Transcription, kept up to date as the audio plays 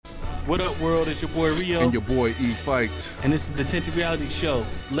What up, world? It's your boy Rio. And your boy E Fights. And this is the Tinted Reality Show.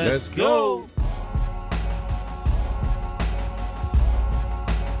 Let's go.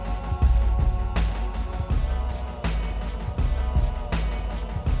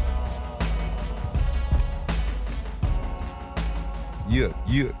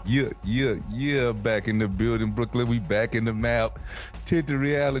 Yeah. Back in the building, Brooklyn. We back in the map. Tinted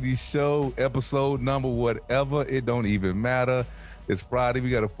Reality Show, episode number whatever. It don't even matter. It's Friday.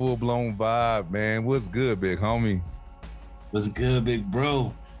 We got a full-blown vibe, man. What's good, big homie? What's good, big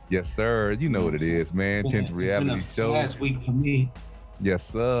bro? Yes, sir. You know what it is, man. Tinted Reality Show. Last week for me. Yes,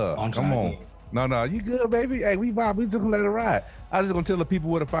 sir. Come on. No, you good, baby? Hey, we vibe. We just gonna let it ride. I was just gonna tell the people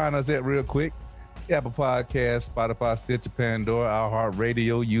where to find us at real quick. Apple Podcast, Spotify, Stitcher, Pandora,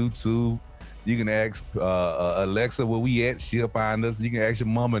 iHeartRadio, YouTube. You can ask Alexa where we at, she'll find us. You can ask your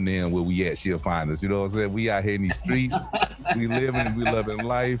mama then where we at, she'll find us. You know what I'm saying? We out here in these streets. We living and we loving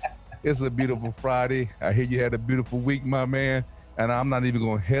life. It's a beautiful Friday. I hear you had a beautiful week, my man. And I'm not even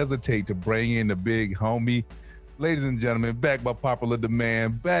going to hesitate to bring in the big homie. Ladies and gentlemen, back by popular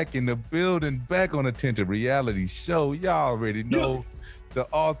demand, back in the building, back on the Tinted Reality Show. Y'all already know the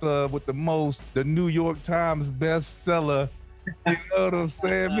author with the most, the New York Times bestseller. You know what I'm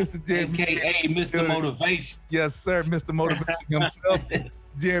saying? Mr. Jeremy. AKA Mr. Motivation. Yes, sir. Mr. Motivation himself.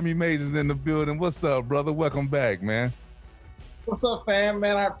 Jeremy Mays is in the building. What's up, brother? Welcome back, man. What's up, fam?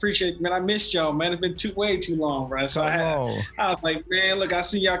 Man, I appreciate it. Man, I missed y'all, man. It's been way too long, right? So I was like, man, look, I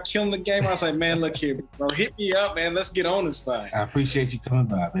see y'all killing the game. I was like, man, look here, bro. Hit me up, man. Let's get on this thing. I appreciate you coming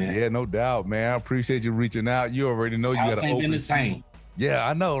by, man. Yeah, no doubt, man. I appreciate you reaching out. You already know you got to open. Been the same. Yeah,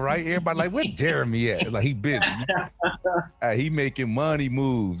 I know, right? Everybody like, where Jeremy at? Like, he busy. He making money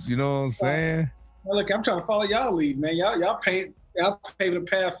moves. You know what I'm saying? Well, look, I'm trying to follow y'all lead, man. Y'all paving the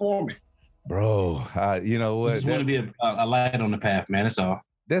path for me. Bro, you know what? I just want to be a light on the path, man. That's all.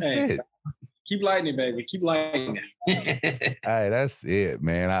 That's it. Keep lighting it, baby. Keep lighting it. Hey, that's it,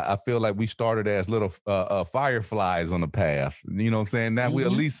 man. I feel like we started as little fireflies on the path. You know what I'm saying? Now we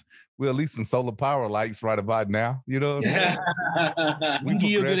at least some solar power lights right about now. You know what I'm saying? We give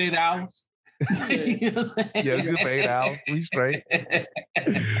you a good 8 hours. You know yeah, good for 8 hours. We straight.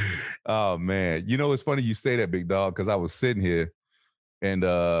 Oh, man. You know, it's funny you say that, big dog, because I was sitting here and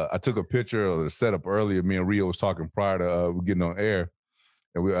I took a picture of the setup earlier. Me and Rio was talking prior to getting on air.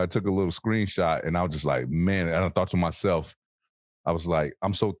 And I took a little screenshot and I was just like, man, and I thought to myself, I was like,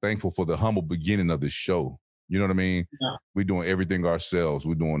 I'm so thankful for the humble beginning of this show. You know what I mean? Yeah. We're doing everything ourselves.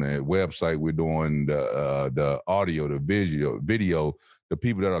 We're doing a website. We're doing the audio, the video, the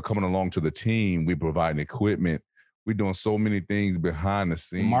people that are coming along to the team. We're providing equipment. We're doing so many things behind the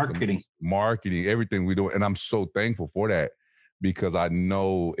scenes. Marketing, everything we're doing. And I'm so thankful for that because I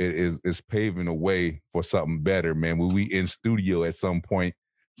know it's paving the way for something better, man. When we in studio at some point,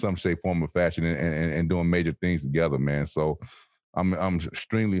 some shape, form, or fashion and doing major things together, man. So I'm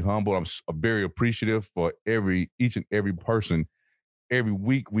extremely humble. I'm very appreciative for each and every person. Every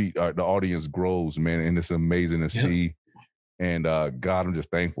week the audience grows, man, and it's amazing to see. And God, I'm just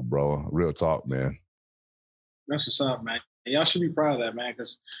thankful, bro. Real talk, man. That's what's up, man. Y'all should be proud of that, man,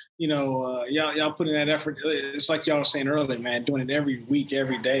 because, you know, y'all put in that effort. It's like y'all were saying earlier, man, doing it every week,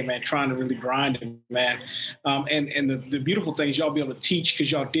 every day, man, trying to really grind it, man. And the beautiful thing is y'all be able to teach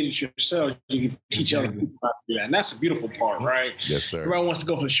because y'all did it yourselves. You can teach other people how to do that. And that's the beautiful part, right? Yes, sir. Everybody wants to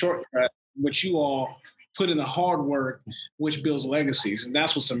go for the shortcut, but you all put in the hard work, which builds legacies. And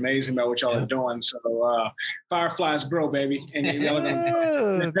that's what's amazing about what y'all are doing. So fireflies grow, baby.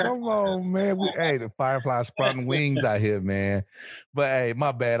 And come on, man. Hey, the fireflies sprouting wings out here, man. But hey,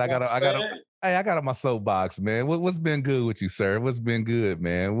 my bad. I got on my soapbox, man. What's been good with you, sir? What's been good,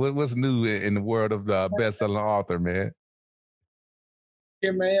 man? What's new in the world of the best-selling author, man?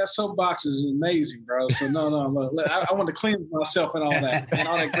 Yeah, man, that soapbox is amazing, bro. So no, look, I want to clean myself and all that, and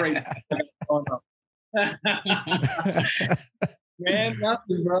all that great. Man,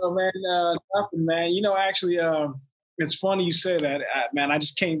 nothing, bro, man, nothing, man. You know, actually, it's funny you say that, man. I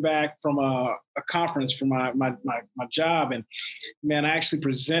just came back from a conference for my job, and man, I actually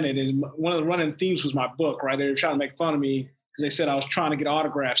presented, and one of the running themes was my book. Right, they were trying to make fun of me because they said I was trying to get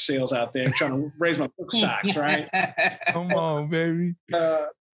autograph sales out there, trying to raise my book stocks. Right, come on, baby.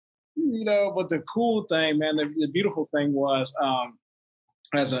 You know, but the cool thing, man, the beautiful thing was,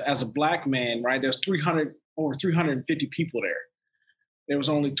 as a black man, right, there's over 350 people there. There was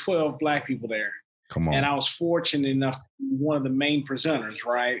only 12 black people there. Come on. And I was fortunate enough to be one of the main presenters,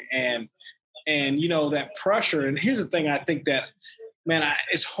 right? And you know, that pressure, and here's the thing, I think that, man,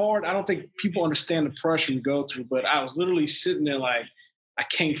 it's hard. I don't think people understand the pressure you go through, but I was literally sitting there like, I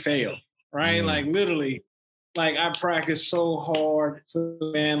can't fail, right? Like literally, like I practiced so hard,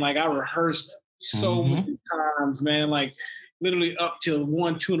 man. Like I rehearsed so many times, man. Like literally up till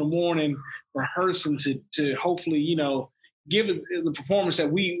 1, 2 in the morning, rehearsing to hopefully, you know, give it the performance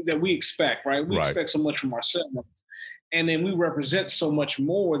that we expect, right? We expect so much from ourselves. And then we represent so much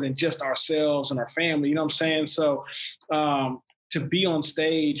more than just ourselves and our family. You know what I'm saying? So to be on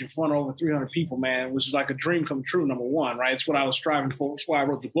stage in front of over 300 people, man, was like a dream come true, number one, right? It's what I was striving for. That's why I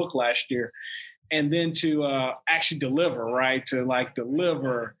wrote the book last year. And then to actually deliver, right? To like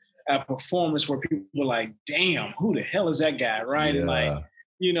deliver a performance where people were like, damn, who the hell is that guy, right? Yeah. And like,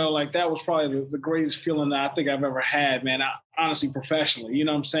 you know, like that was probably the greatest feeling that I think I've ever had, man. Honestly, professionally, you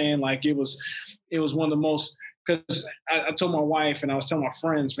know what I'm saying? Like it was one of the most, because I told my wife and I was telling my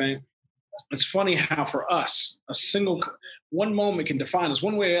friends, man, it's funny how for us, one moment can define us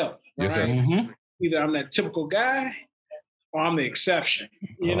one way or the other. Yes, sir. Right? Either I'm that typical guy or I'm the exception,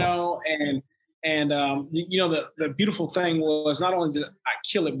 you know, and you know, the beautiful thing was not only did I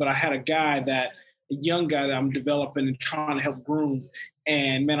kill it, but I had a young guy that I'm developing and trying to help groom.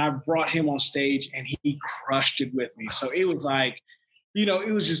 And man, I brought him on stage and he crushed it with me. So it was like, you know,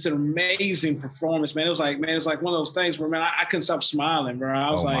 it was just an amazing performance, man. It was like one of those things where, man, I couldn't stop smiling, bro.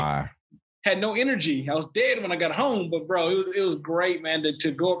 I was had no energy. I was dead when I got home, but bro, it was great, man,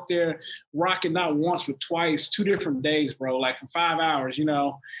 to go up there, rock it not once, but twice, 2 different days, bro, like for 5 hours, you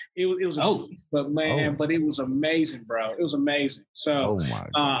know, it was, but it was amazing, bro. It was amazing. So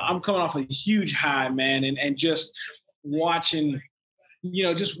I'm coming off a huge high, man. And just watching, you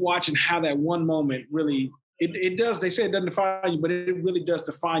know, how that one moment really, it does, they say it doesn't define you, but it really does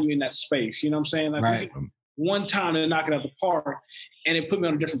define you in that space. You know what I'm saying? Like one time to knock it out the park and it put me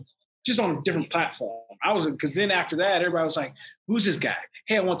on a different platform. Because then after that, everybody was like, who's this guy?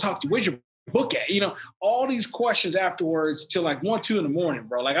 Hey, I want to talk to you. Where's your book at? You know, all these questions afterwards till like 1, 2 in the morning,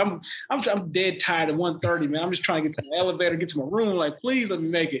 bro. Like I'm dead tired at 1:30, man. I'm just trying to get to the elevator, get to my room. Like, please let me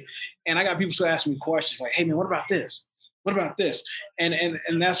make it. And I got people still asking me questions like, hey man, what about this? What about this? And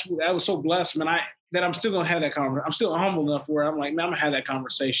that was so blessed, man. That I'm still gonna have that conversation. I'm still humble enough where I'm like, man, I'm gonna have that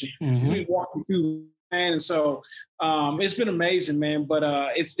conversation. We walking through, man. And so it's been amazing, man. But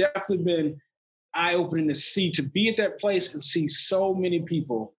it's definitely been eye-opening to be at that place and see so many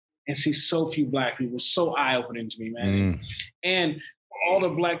people and see so few Black people. So eye-opening to me, man. And all the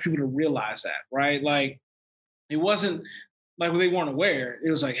Black people to realize that, right? Like it wasn't like they weren't aware.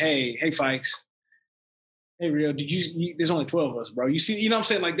 It was like, hey, Fikes. Hey, Real, there's only 12 of us, bro. You see, you know what I'm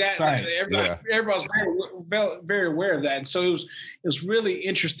saying? Like that, right. Everybody's very aware of that. And so it was really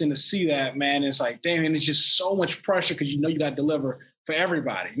interesting to see that, man. It's like, damn, and it's just so much pressure because you know you got to deliver for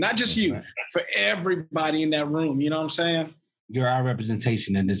everybody, not just you, for everybody in that room. You know what I'm saying? You're our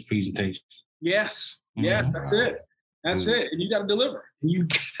representation in this presentation. Yes, that's it. That's it. And you got to deliver.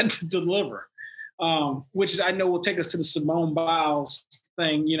 Which is, I know, will take us to the Simone Biles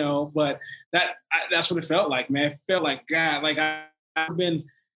thing, you know, but that's what it felt like, man. It felt like, God, like I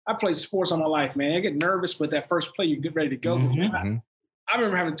played sports all my life, man. I get nervous, but that first play, you get ready to go. I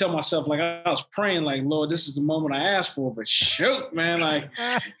remember having to tell myself, like, I was praying, like, Lord, this is the moment I asked for, but shoot, man, like,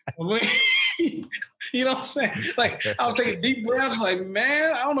 you know what I'm saying? Like, I was taking deep breaths, like,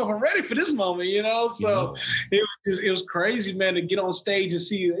 man, I don't know if I'm ready for this moment, you know? So it was crazy, man, to get on stage and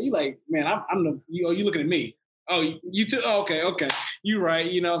see you, like, man, you looking at me. Oh, you too? Oh, okay. You're right.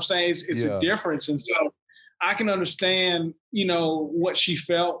 You know what I'm saying? It's a difference. And so I can understand, you know, what she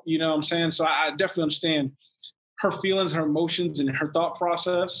felt, you know what I'm saying? So I definitely understand her feelings, her emotions, and her thought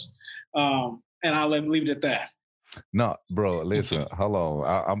process. And I'll leave it at that. No, bro, listen, hold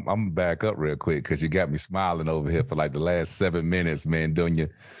on. I'm back up real quick because you got me smiling over here for like the last 7 minutes, man, doing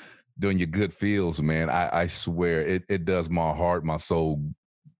your good feels, man. I swear it does my heart, my soul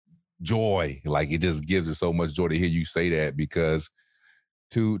joy. Like it just gives it so much joy to hear you say that, because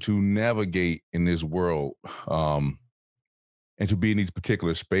to navigate in this world and to be in these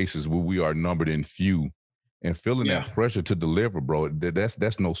particular spaces where we are numbered in few and feeling that pressure to deliver, bro,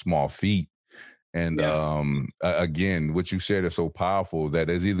 that's no small feat. And again, what you said is so powerful that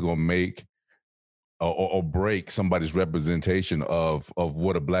it's either going to make or break somebody's representation of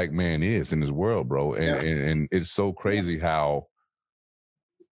what a Black man is in this world, bro. And it's so crazy how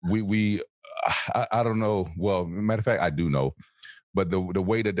I don't know. Well, matter of fact, I do know, but the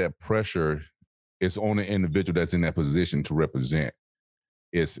way that pressure is on the individual that's in that position to represent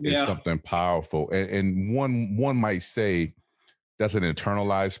is something powerful. And one might say that's an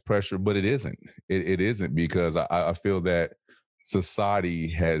internalized pressure, but it isn't. It isn't, because I feel that society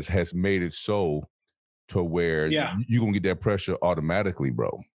has made it so to where you're gonna get that pressure automatically,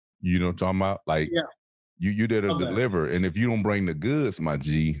 bro. You know what I'm talking about? Like You there to Okay. deliver, and if you don't bring the goods, my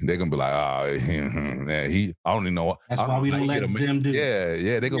G, they're gonna be like, I don't even know. That's why we don't let them do.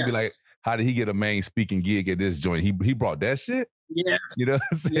 Yeah, they're gonna be like, how did he get a main speaking gig at this joint? He brought that shit. Yes. You know what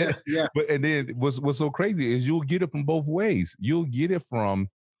I'm saying? Yeah. But and then what's so crazy is you'll get it from both ways. You'll get it from,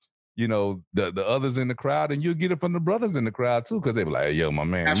 you know, the others in the crowd, and you'll get it from the brothers in the crowd too, because they be like, hey, yo, my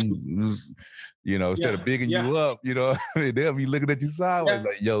man, you know, instead of bigging you up, you know, they'll be looking at you sideways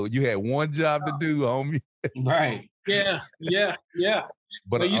like, yo, you had one job to do, homie. Right. Yeah.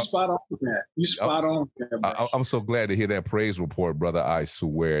 But you spot on with that. You spot on with that. I'm so glad to hear that praise report, brother. I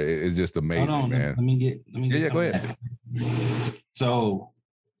swear, it's just amazing, Hold on, man. Let me get. Yeah, go ahead. So,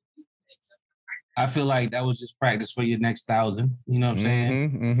 I feel like that was just practice for your next 1,000. You know what I'm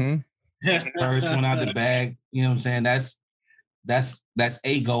saying? First one out the bag. You know what I'm saying? That's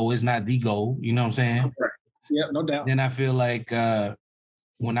a goal. It's not the goal. You know what I'm saying? Yeah, no doubt. Then I feel like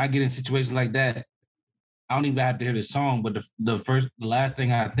when I get in situations like that, I don't even have to hear the song, but the last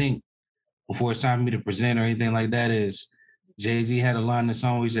thing I think before it's time for me to present or anything like that is Jay-Z had a line in the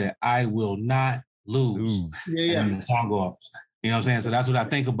song where he said, I will not lose. Yeah. And the song go off. You know what I'm saying? So that's what I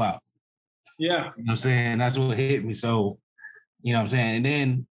think about. Yeah. You know what I'm saying? That's what hit me. So, you know what I'm saying? And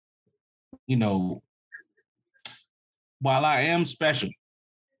then, you know, while I am special,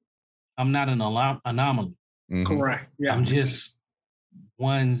 I'm not an anomaly. Mm-hmm. Correct. Yeah. I'm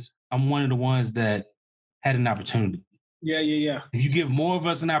one of the ones that had an opportunity. Yeah. If you give more of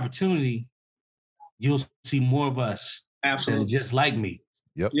us an opportunity, you'll see more of us Absolutely. that are just like me.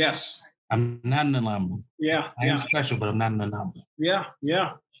 Yep. Yes. I'm not an anomaly. Yeah. I am special, but I'm not an anomaly. Yeah.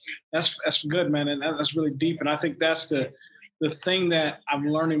 That's good, man. And that's really deep. And I think that's the thing that I'm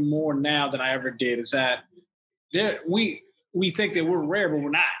learning more now than I ever did is that we think that we're rare, but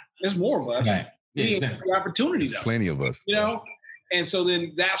we're not. There's more of us. Right. Yeah, we exactly. have opportunities. Plenty of us. You know? And so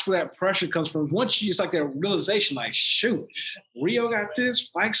then that's where that pressure comes from. Once you just like that realization, like, shoot, Rio got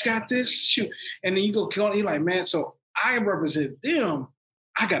this, Fikes got this, shoot. And then you go kill it. You're like, man, so I represent them.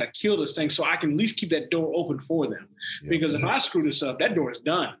 I got to kill this thing so I can at least keep that door open for them. Yep. Because if I screw this up, that door is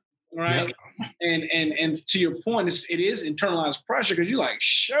done. Right. Yep. And to your point, it is internalized pressure because you're like,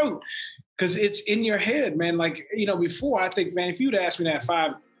 shoot, because it's in your head, man. Like, you know, before I think, man, if you'd asked me that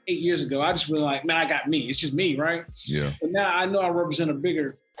 5-8 years ago, I just really like, man, I got me. It's just me, right? Yeah. But now I know I represent a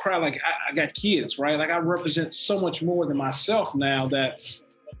bigger crowd. Like I got kids, right? Like I represent so much more than myself now that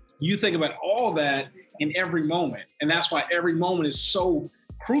you think about all that in every moment. And that's why every moment is so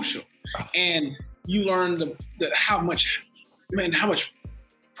crucial. And you learn how much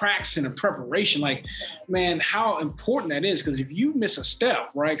practicing and preparation, like, man, how important that is. Because if you miss a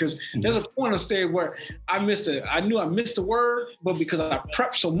step, right? Because there's a point on stage where I knew I missed a word, but because I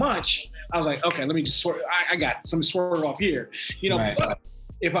prepped so much, I was like, okay, let me just I got some swerve off here, you know. Right. But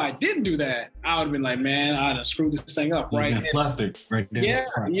if I didn't do that, I would have been like, man, I'd have screwed this thing up, right? And flustered, right there. Yeah,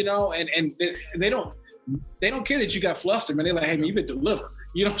 you know, and they don't care that you got flustered, man. They're like, hey, man, you better deliver.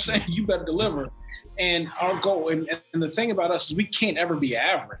 You know what I'm saying? You better deliver. And our goal, and the thing about us is we can't ever be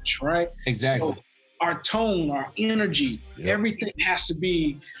average, right? Exactly. So our tone, our energy, everything has to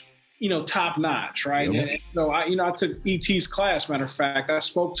be, you know, top notch, right? Yep. And so I took ET's class. Matter of fact, I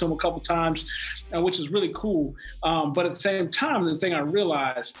spoke to him a couple times, which was really cool. But at the same time, the thing I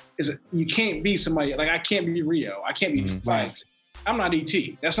realized is that you can't be somebody like I can't be Rio. I can't be Fikes. I'm not ET.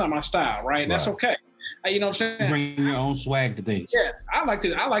 That's not my style, right? That's okay. You know what I'm saying? Bring your own swag to things. Yeah, I like to,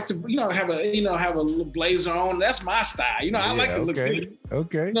 you know, have a little blazer on. That's my style. You know, I like to look good.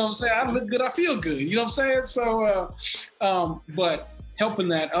 Okay. You know what I'm saying? I look good. I feel good. You know what I'm saying? So, but helping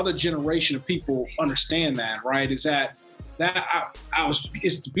that other generation of people understand that, right? Is that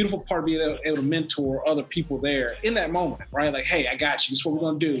it's the beautiful part of being able to mentor other people there in that moment, right? Like, hey, I got you. This is what we're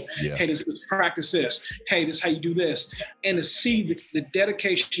going to do. Yeah. Hey, let's practice this. Hey, this is how you do this. And to see the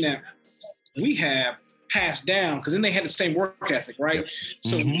dedication that we have passed down, because then they had the same work ethic, right? Yep.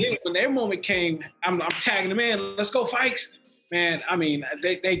 So when their moment came, I'm tagging them in. Let's go, Fikes. Man, I mean,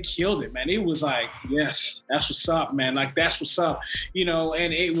 they killed it, man. It was like, yes, that's what's up, man. Like, that's what's up, you know.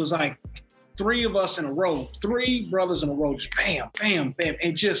 And it was like 3 of us in a row, 3 brothers in a row, just bam, bam, bam,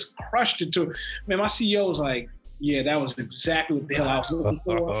 and just crushed it to. Man, my CEO was like, yeah, that was exactly what the hell I was looking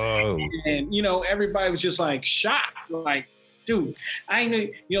for. And you know, everybody was just like shocked, like, dude, I ain't know,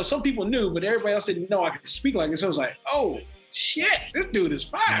 you know, some people knew, but everybody else didn't know I could speak like this. So I was like, oh shit, this dude is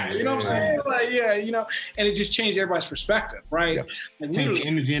fire. You know what I'm saying? Like, yeah, you know, and it just changed everybody's perspective, right? Yep. Like, changed the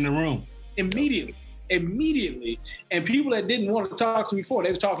energy in the room. Immediately. And people that didn't want to talk to me before,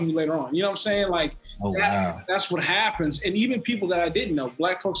 they were talking to me later on. You know what I'm saying? Like, that's what happens. And even people that I didn't know,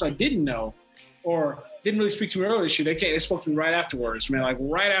 Black folks I didn't know, or didn't really speak to me earlier this year. They spoke to me right afterwards, man, like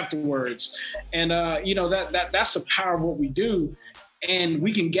right afterwards. And that's the power of what we do. And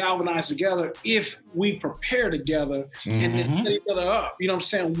we can galvanize together if we prepare together and then set each other up. You know what I'm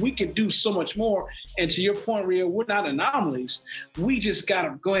saying? We can do so much more. And to your point, Rio, we're not anomalies. We just got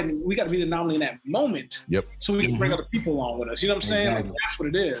to go ahead and we got to be the anomaly in that moment. Yep. So we can bring other people along with us. You know what I'm saying? Exactly. Like, that's what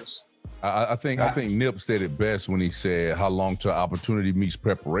it is. I think Nip said it best when he said, how long till opportunity meets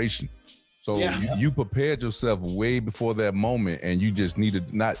preparation. So you prepared yourself way before that moment, and you just needed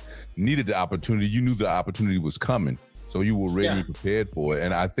the opportunity. You knew the opportunity was coming. So you were ready, prepared for it.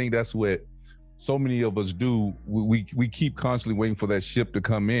 And I think that's what so many of us do. We keep constantly waiting for that ship to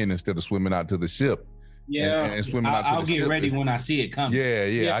come in instead of swimming out to the ship. Yeah. And swimming out to the ship. I'll get ready when I see it coming.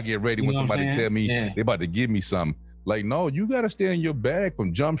 Yeah. I get ready when somebody tell me they about to give me something. Like, no, you got to stay in your bag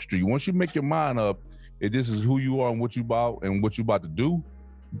from Jump Street. Once you make your mind up, if this is who you are and what you about to do,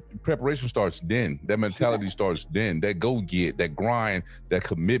 preparation starts then. That mentality starts then. That go get, that grind, that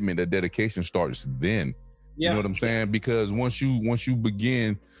commitment, that dedication starts then. You know what I'm saying? Because once you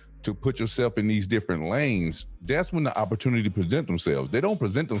begin to put yourself in these different lanes, that's when the opportunity present themselves. They don't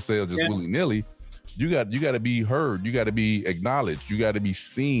present themselves just willy-nilly. You got to be heard. You got to be acknowledged. You got to be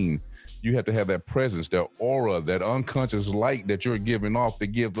seen. You have to have that presence, that aura, that unconscious light that you're giving off to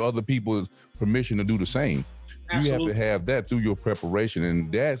give other people permission to do the same. Absolutely. You have to have that through your preparation,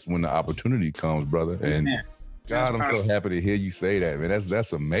 and that's when the opportunity comes, brother. And God, I'm so happy to hear you say that, man.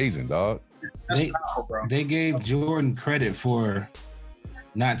 That's amazing, dog. That's powerful, bro. They gave Jordan credit for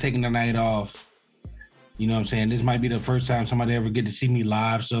not taking the night off. You know what I'm saying? This might be the first time somebody ever get to see me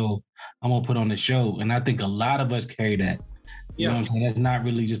live, so I'm gonna put on the show. And I think a lot of us carry that. You know what I'm saying? That's not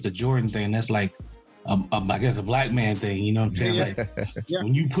really just a Jordan thing. That's like, I guess, a black man thing. You know what I'm saying? Like,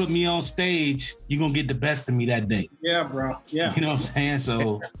 when you put me on stage, you're going to get the best of me that day. Yeah, bro. Yeah. You know what I'm saying?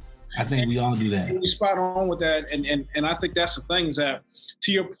 So I think we all do that. You're spot on with that. And I think that's the thing is that,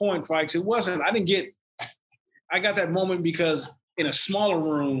 to your point, Fikes, I got that moment because in a smaller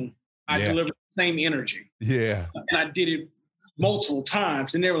room, I delivered the same energy. Yeah. And I did it multiple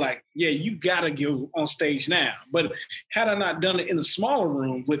times, and they were like, yeah, you gotta go on stage now. But had I not done it in a smaller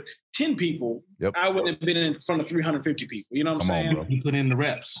room with 10 people, I wouldn't have been in front of 350 people. You know what I'm saying? Bro. You put in the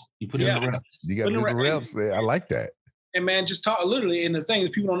reps. You got to do the reps, man. I like that. And man, just talk literally. And the thing is,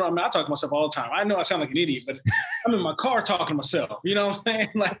 people don't know. I mean, I talk to myself all the time. I know I sound like an idiot, but I'm in my car talking to myself. You know what I'm saying?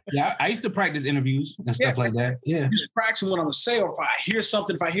 Like, I used to practice interviews and stuff like that. Yeah, just practice what I'm gonna say, or if I hear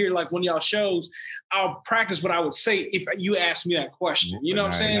something, if I hear like one of y'all shows, I'll practice what I would say if you ask me that question. You know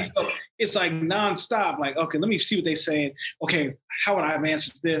what I'm saying? So it's like nonstop. Like, okay, let me see what they're saying. Okay, how would I have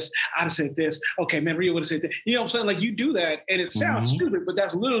answered this? I'd have said this. Okay, man, Rio would have said that. You know what I'm saying? Like, you do that, and it sounds stupid, but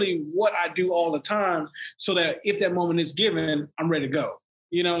that's literally what I do all the time. So that if that moment is given, I'm ready to go.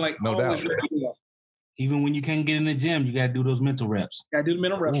 You know, like no doubt. Ready to go. Even when you can't get in the gym, you got to do those mental reps. Got to do the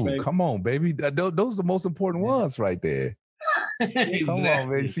mental reps, baby. Come on, baby. Those are the most important ones right there. Exactly. Come on,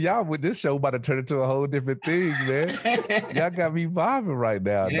 man. See, y'all with this show about to turn into a whole different thing, man. Y'all got me vibing right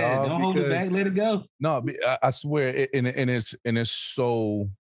now, dog. Don't hold it back. Let it go. No, I swear, and it's so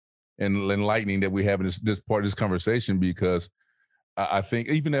enlightening that we have this part of this conversation, because I think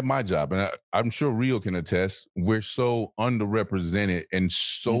even at my job, and I'm sure Rio can attest, we're so underrepresented in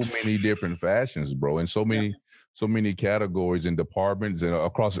so many different fashions, bro, and so many categories and departments and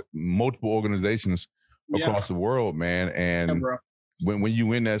across multiple organizations across the world, man. And when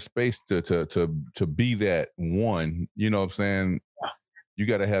you in that space to be that one, you know what I'm saying, you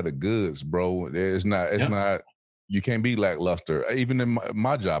got to have the goods, bro. It's not, you can't be lackluster. Even in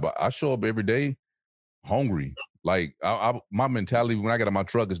my job, I show up every day hungry. Like my mentality when I got in my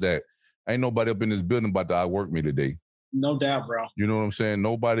truck is that ain't nobody up in this building about to outwork me today. No doubt, bro. You know what I'm saying?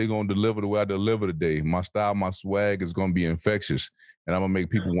 Nobody gonna deliver the way I deliver today. My style, my swag is gonna be infectious, and I'm gonna make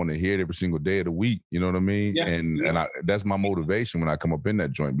people want to hear it every single day of the week. You know what I mean? Yeah. And that's my motivation when I come up in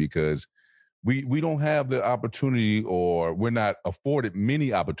that joint, because we don't have the opportunity, or we're not afforded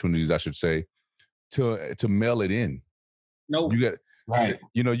many opportunities, I should say, to mail it in. No, you got. Right.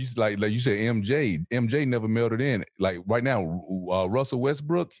 You know, you like you said, MJ never mailed it in. Like right now, Russell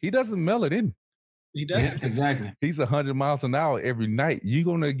Westbrook, he doesn't mail it in. He does. Yeah, exactly. He's 100 miles an hour every night. You're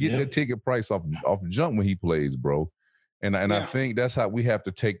gonna get the ticket price off jump when he plays, bro. And I think that's how we have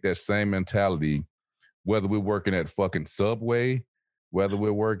to take that same mentality, whether we're working at fucking Subway, whether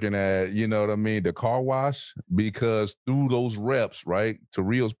we're working at, you know what I mean, the car wash, because through those reps, right, to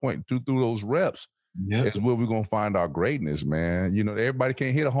Rio's point, through those reps, is where we're gonna find our greatness, man. You know, everybody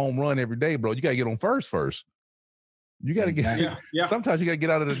can't hit a home run every day, bro. You gotta get on first. You gotta get. Sometimes you gotta get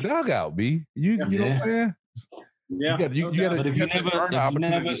out of this dugout, B. You know what I'm saying? Yeah. You gotta, but if you never,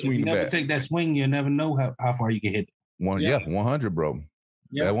 if you never take that swing, you'll never know how far you can hit it. 100, bro.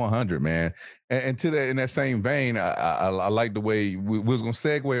 Yeah, that 100, man. And to that, in that same vein, I like the way we was gonna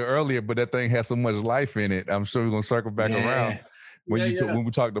segue earlier, but that thing has so much life in it. I'm sure we're gonna circle back around when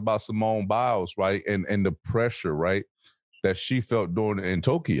we talked about Simone Biles, right, and the pressure, right, that she felt during in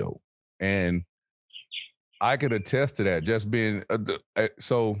Tokyo, and I could attest to that. Just being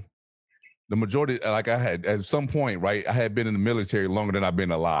so. The majority, like I had at some point, right, I had been in the military longer than I've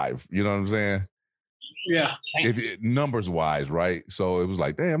been alive. You know what I'm saying? Yeah. Numbers wise, right? So it was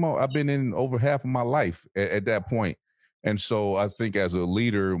like, damn, I've been in over half of my life at that point. And so I think as a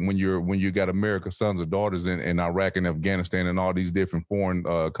leader, when you got America's sons and daughters in Iraq and Afghanistan and all these different foreign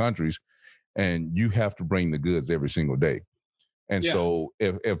countries, and you have to bring the goods every single day. And so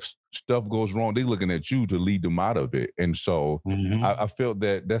if stuff goes wrong, they're looking at you to lead them out of it. And so I felt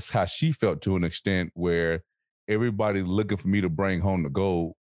that that's how she felt to an extent, where everybody looking for me to bring home the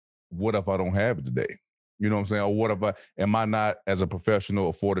gold. What if I don't have it today? You know what I'm saying? Or what if am I not, as a professional,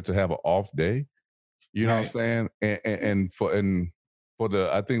 afforded to have an off day? You know what I'm saying? And for the,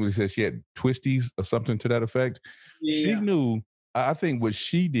 I think we said she had twisties or something to that effect. Yeah. She knew, I think what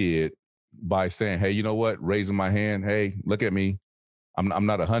she did by saying, hey, you know what? Raising my hand. Hey, look at me. I'm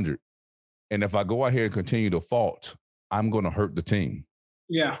not 100. And if I go out here and continue to fault, I'm going to hurt the team.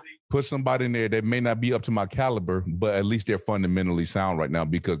 Yeah. Put somebody in there that may not be up to my caliber, but at least they're fundamentally sound right now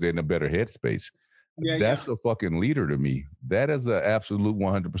because they're in a better headspace. That's a fucking leader to me. That is an absolute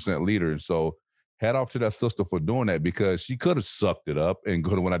 100% leader. And so hat off to that sister for doing that, because she could have sucked it up and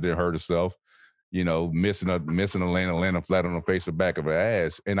could have went out there and hurt herself, you know, missing a landing flat on the face or back of her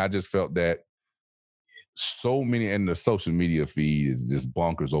ass. And I just felt that so many, and the social media feed is just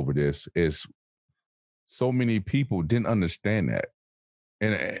bonkers over this, is so many people didn't understand that.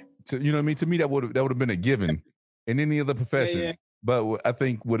 And you know what I mean? To me, that would have been a given in any other profession. Yeah. But I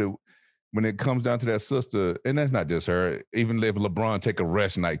think when it comes down to that sister, and that's not just her, even if LeBron take a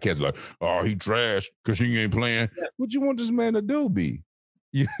rest night, kids like, oh, he trash because he ain't playing. Yeah. What you want this man to do, B?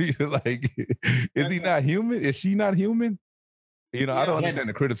 You're like, is he not human? Is she not human? You know, I don't understand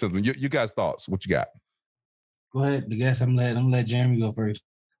the criticism. You guys' thoughts? What you got? Go ahead. I guess I'm gonna let Jeremy go first.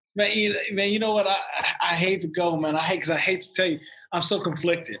 Man, you know what? I hate to go, man. I hate to tell you, I'm so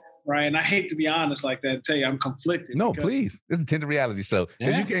conflicted, right? And I hate to be honest like that and tell you I'm conflicted. No, please. This is a tender reality show.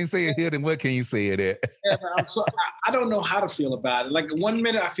 If you can't say it here, then what can you say it at? I don't know how to feel about it. Like 1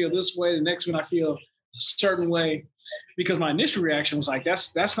 minute I feel this way, the next minute I feel a certain way, because my initial reaction was like,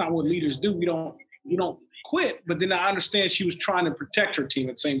 that's not what leaders do. You don't quit. But then I understand she was trying to protect her team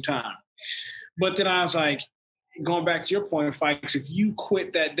at the same time. But then I was like, going back to your point, Fikes, if you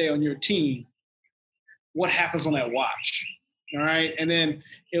quit that day on your team, what happens on that watch? All right. And then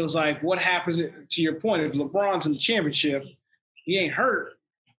it was like, what happens to your point? If LeBron's in the championship, he ain't hurt,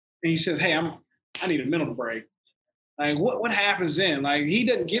 and he says, hey, I need a mental break. Like, what happens then? Like, he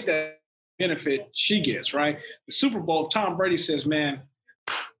doesn't get that benefit she gets, right? The Super Bowl, Tom Brady says, man,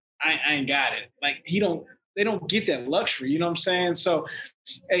 I ain't got it. Like, they don't get that luxury. You know what I'm saying? So,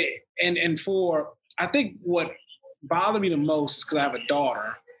 I think what bothered me the most is because I have a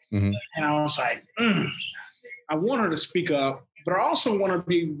daughter, and I was like, I want her to speak up, but I also want her to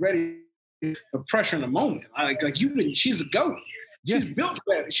be ready for pressure in the moment. She's a GOAT. She's built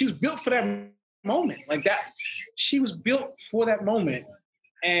for that. She was built for that moment. Like that, she was built for that moment,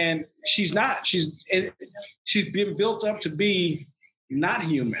 and she's not. She's been built up to be not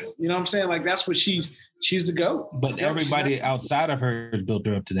human. You know what I'm saying? Like that's what she's the GOAT. But everybody outside of her built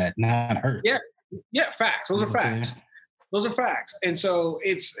her up to that, not her. Yeah, facts. Those are facts. Those are facts. And so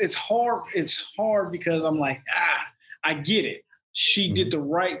it's hard. It's hard because I'm like, I get it. She did the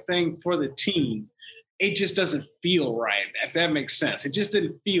right thing for the team. It just doesn't feel right, if that makes sense. It just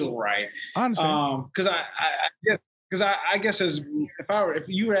didn't feel right. I understand. Because I guess if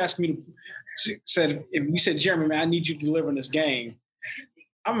you were asking me if you said, Jeremy, man, I need you to deliver in this game,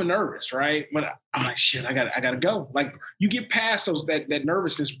 I'm nervous, right? But I'm like, shit, I gotta go. Like, you get past that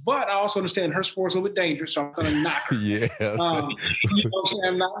nervousness, but I also understand her sport's a little bit dangerous, so I'm gonna knock her. Yes. You know what I'm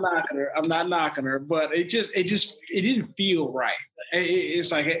saying? I'm not knocking her, but it didn't feel right.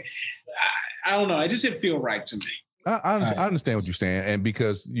 It's like, I don't know. It just didn't feel right to me. I understand what you're saying, and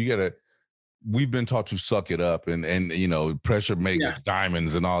because we've been taught to suck it up, and you know, pressure makes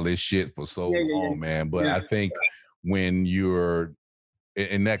diamonds and all this shit for so long, man. But I think when you're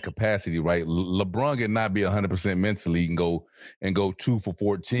in that capacity, right? LeBron can not be 100% mentally and go 2 for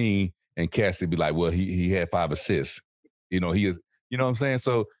 14, and Cassie be like, well, he had 5 assists. You know, he is. You know what I'm saying?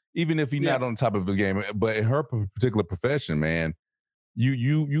 So even if he's not on top of his game, but in her particular profession, man,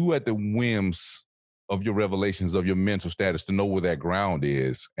 you at the whims of your revelations, of your mental status, to know where that ground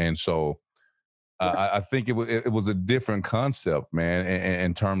is. And so I think it was a different concept, man,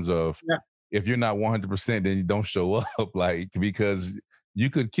 in terms of if you're not 100%, then you don't show up, like, because you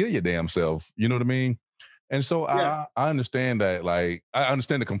could kill your damn self. You know what I mean? And so I understand that, like, I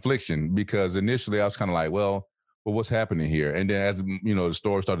understand the confliction, because initially I was kind of like, well, what's happening here? And then as, you know, the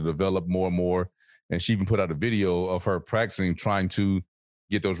story started to develop more and more, and she even put out a video of her practicing, trying to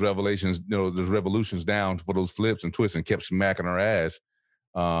get those revelations, you know, those revolutions down for those flips and twists, and kept smacking her ass.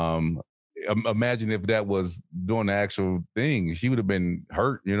 Imagine if that was doing the actual thing, she would have been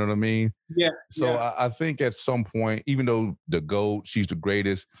hurt. You know what I mean? Yeah. So I think at some point, even though the GOAT, she's the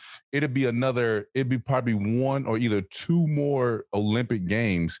greatest, it'd be probably one or either two more Olympic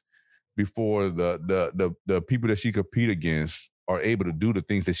Games before the people that she compete against are able to do the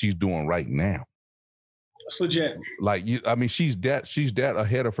things that she's doing right now. That's legit. Like, she's that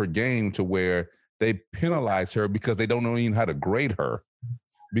ahead of her game, to where they penalize her because they don't know even how to grade her,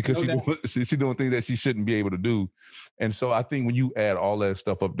 because she's doing things that she shouldn't be able to do. And so I think when you add all that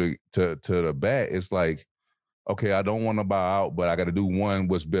stuff up to the bat, it's like, okay, I don't want to bow out, but I got to do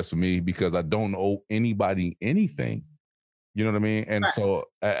what's best for me, because I don't owe anybody anything. You know what I mean? And so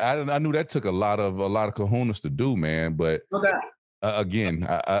I knew that took a lot of kahunas to do, man. But again,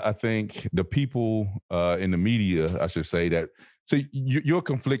 I think the people in the media, I should say, that, so you're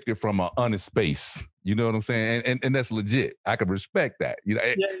conflicted from an honest space. You know what I'm saying? And that's legit. I can respect that. You know,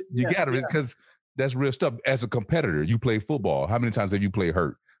 you got to, because that's real stuff. As a competitor, you play football. How many times have you played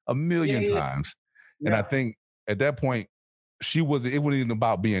hurt? A million times. Yeah. And I think at that point, it wasn't even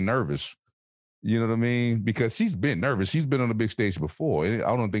about being nervous. You know what I mean? Because she's been nervous. She's been on the big stage before. I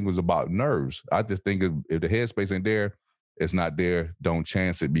don't think it was about nerves. I just think if the headspace ain't there, it's not there. Don't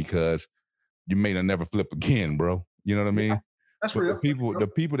chance it, because you may never flip again, bro. You know what I mean? That's real. The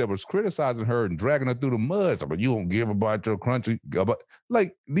people that was criticizing her and dragging her through the mud, but you don't give about your country.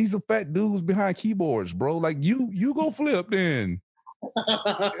 Like, these are fat dudes behind keyboards, bro. Like, you go flip then.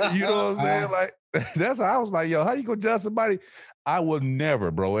 You know what I'm saying? Like, that's how I was like, yo, how you gonna judge somebody? I would never,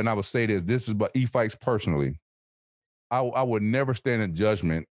 bro. And I would say this is about E-Fights personally. I would never stand in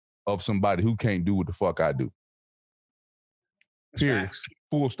judgment of somebody who can't do what the fuck I do. Period. Facts.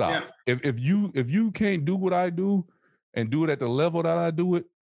 Full stop. Yeah. If you can't do what I do and do it at the level that I do it,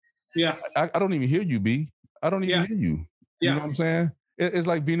 I don't even hear you, B. I don't even hear you. You know what I'm saying? It's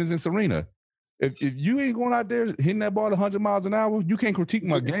like Venus and Serena. If you ain't going out there hitting that ball 100 miles an hour, you can't critique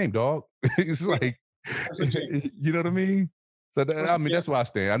my game, dog. It's like, you know what I mean? So that's where I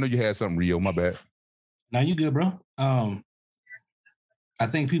stand. I know you had something, Rio. My bad. No, you good, bro. I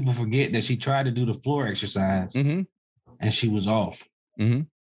think people forget that she tried to do the floor exercise, and she was off. Mm-hmm.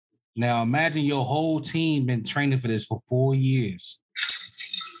 Now imagine your whole team been training for this for 4 years,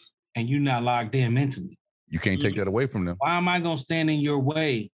 and you're not locked in mentally. You can't take that away from them. Why am I gonna stand in your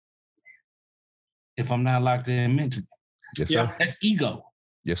way if I'm not locked in mentally? Yes, sir. That's ego.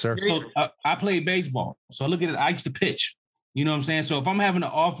 Yes, sir. So I played baseball, so look at it. I used to pitch. You know what I'm saying? So if I'm having an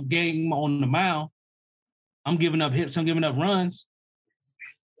off game on the mound, I'm giving up hits, I'm giving up runs.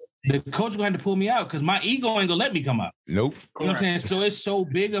 The coach going to pull me out because my ego ain't gonna let me come out. Nope. You know what I'm saying? So it's so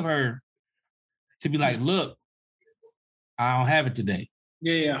big of her to be like, look, I don't have it today.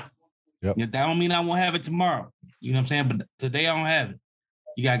 Yeah. Yep. That don't mean I won't have it tomorrow. You know what I'm saying? But today I don't have it.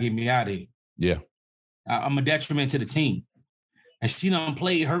 You gotta get me out of here. Yeah. I'm a detriment to the team. And she done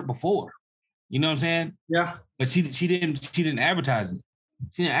played hurt before. You know what I'm saying? Yeah. But she didn't advertise it.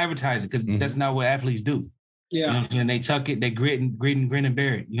 She didn't advertise it because that's not what athletes do. Yeah. You know what I'm saying? They tuck it, they grin and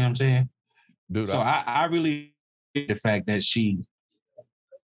bear it. You know what I'm saying? Dude, so I really get the fact that she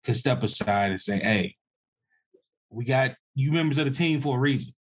could step aside and say, hey, we got you members of the team for a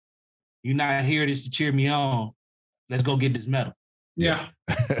reason. You're not here just to cheer me on. Let's go get this medal. Yeah.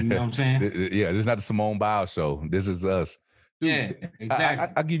 You know what I'm saying? Yeah, this is not the Simone Biles show. This is us. Dude, yeah, exactly.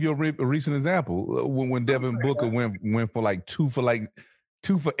 I'll give you a recent example. When Devin Booker went for like 2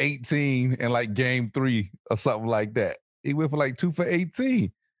 for 18 in like game 3 or something like that. He went for like 2 for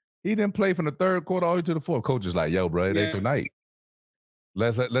 18. He didn't play from the third quarter all the way to the fourth. Coach is like, yo, bro, it ain't tonight.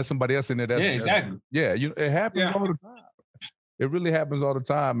 Let somebody else in there. Exactly. Yeah, it happens all the time. It really happens all the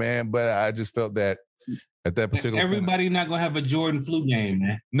time, man. But I just felt that at that particular everybody not gonna have a Jordan flu game,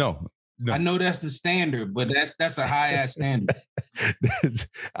 man. No. I know that's the standard, but that's a high ass standard.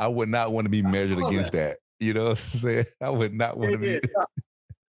 I would not want to be measured against that. You know what I'm saying? I would not want to be.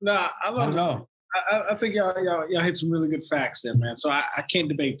 No, I love it. I think y'all hit some really good facts there, man. So I can't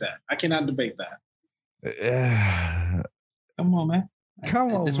debate that. I cannot debate that. Come on, man.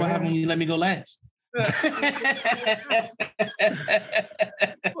 Come on, that's what happened when you let me go last.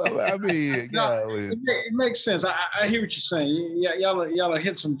 Well, I mean, no, it makes sense. I hear what you're saying. Y'all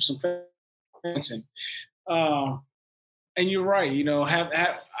hit some fencing. And you're right. You know,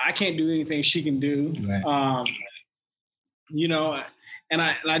 I can't do anything she can do. Right. You know, and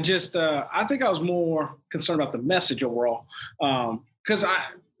I just I think I was more concerned about the message overall, because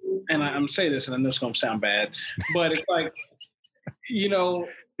I'm saying this, and I know it's gonna sound bad, but it's like, you know,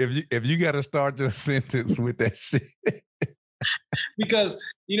 if you got to start your sentence with that shit, because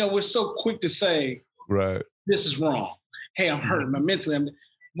you know we're so quick to say, right, this is wrong. Hey, I'm hurt, mentally,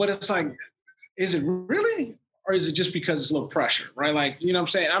 but it's like, is it really? Or is it just because it's a little pressure, right? Like, you know what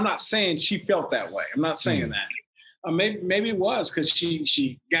I'm saying? I'm not saying she felt that way. I'm not saying that. Maybe it was because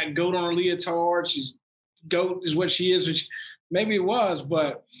she got goat on her leotard. She's goat is what she is. Which maybe it was,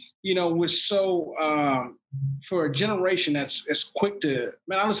 but, you know, we're so, for a generation that's quick to,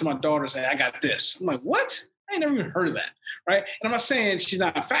 man, I listen to my daughter say, I got this. I'm like, what? I ain't never even heard of that, right? And I'm not saying she's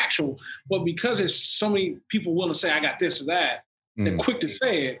not factual, but because there's so many people willing to say, I got this or that, they're quick to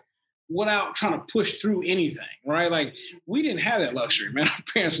say it without trying to push through anything, right? Like, we didn't have that luxury, man. Our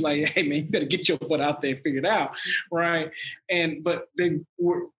parents were like, hey, man, you better get your foot out there and figure it out, right? But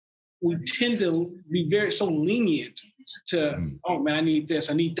we tend to be so lenient to, oh, man, I need this,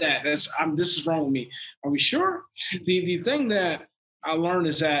 I need that. This is wrong with me. Are we sure? The thing that I learned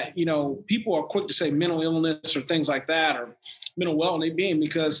is that, you know, people are quick to say mental illness or things like that, or mental well-being,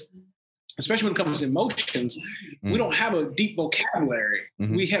 because especially when it comes to emotions, we don't have a deep vocabulary.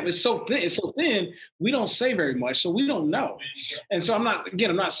 We have, it's so thin, we don't say very much, so we don't know. And so I'm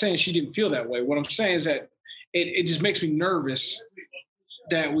not saying she didn't feel that way. What I'm saying is that it just makes me nervous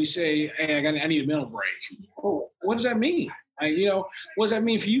that we say, hey, I need a mental break. Oh, what does that mean? You know, what does that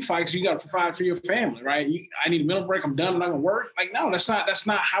mean for you, Fikes? You got to provide for your family, right? I need a mental break. I'm done. I'm not going to work. Like, no, that's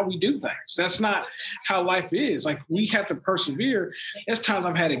not how we do things. That's not how life is. Like, we have to persevere. There's times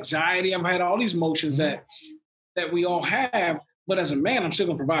I've had anxiety. I've had all these emotions that we all have. But as a man, I'm still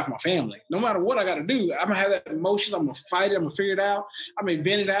going to provide for my family. No matter what I got to do, I'm going to have that emotion. I'm going to fight it. I'm going to figure it out. I may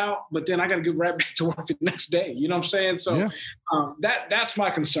vent it out, but then I got to get right back to work the next day. You know what I'm saying? So that's my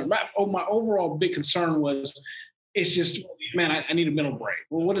concern. My overall big concern was, it's just, man, I need a mental break.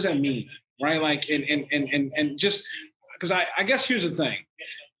 Well, what does that mean? Right? Like, and just because I guess here's the thing.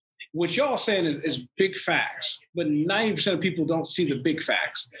 What y'all saying is big facts, but 90% of people don't see the big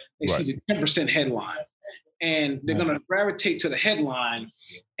facts. They see the 10% headline. And they're going to gravitate to the headline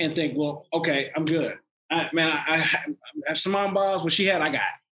and think, well, okay, I'm good. I have Simone Biles, what she had, I got.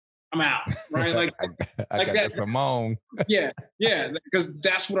 I'm out, right? Like, I got that Simone. yeah, because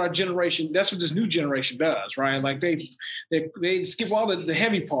that's what our generation, that's what this new generation does, right? Like they skip all the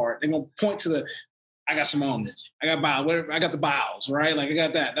heavy part. They're gonna point to I got Simone, I got Biles, whatever, I got the Biles, right? Like, I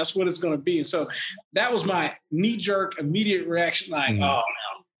got that. That's what it's gonna be. And so that was my knee-jerk, immediate reaction, like, oh no,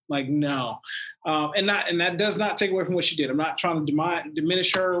 like no, and that does not take away from what she did. I'm not trying to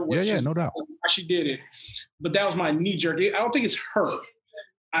diminish her. No doubt. How she did it, but that was my knee-jerk. I don't think it's her.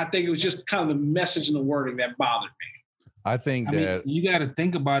 I think it was just kind of the message and the wording that bothered me. I mean, you got to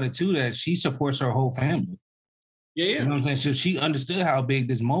think about it too, that she supports her whole family. Yeah. You know what I'm saying? So she understood how big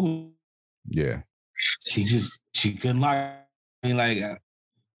this moment. Yeah. She couldn't lie. I mean, like,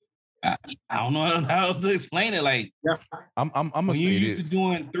 I don't know how else to explain it. Like, I'm when you're used to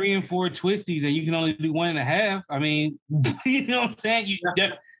doing 3 and 4 twisties and you can only do 1.5. I mean, you know what I'm saying?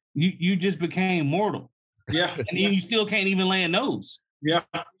 You just became mortal. Yeah. And you still can't even land those. Yeah.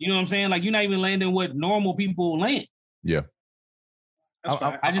 You know what I'm saying? Like, you're not even landing what normal people land. Yeah.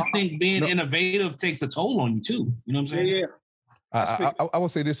 I just think being innovative takes a toll on you too. You know what I'm saying? Yeah. I will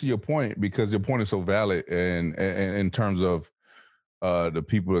say this to your point, because your point is so valid, and in terms of the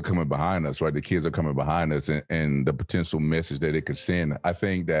people that are coming behind us, right? The kids are coming behind us, and the potential message that it could send. I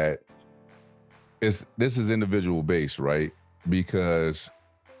think that this is individual based, right? Because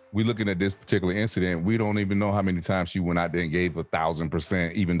we looking at this particular incident, we don't even know how many times she went out there and gave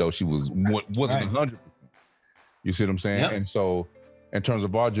 1,000%, even though she wasn't 100%. You see what I'm saying? Yep. And so, in terms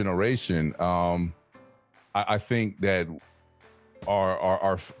of our generation, I think that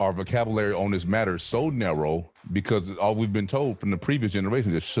our vocabulary on this matter is so narrow because all we've been told from the previous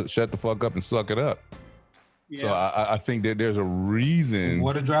generation is shut the fuck up and suck it up. Yeah. So I think that there's a reason.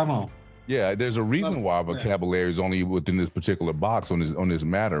 What a drama. Yeah, there's a reason why vocabulary is only within this particular box on this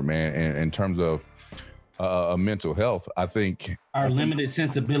matter, man. And in terms of mental health, I think our limited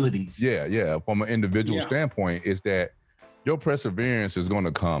sensibilities. Yeah. From an individual standpoint, is that your perseverance is going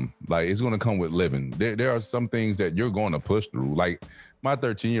to come. Like, it's going to come with living. There are some things that you're going to push through. Like my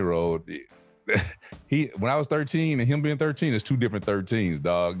 13-year-old, when I was 13 and him being 13, it's 2 different 13s,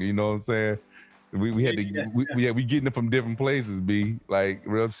 dog. You know what I'm saying? We had to we getting it from different places, B, like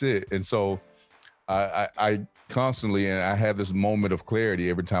real shit. And so I constantly, and I have this moment of clarity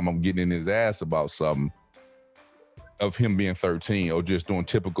every time I'm getting in his ass about something of him being 13 or just doing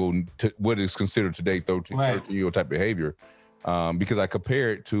typical what is considered today 13-year-old type behavior. Because I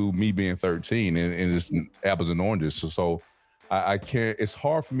compare it to me being 13 and it's apples and oranges. So I can't, it's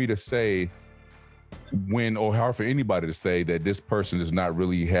hard for me to say or hard for anybody to say that this person is not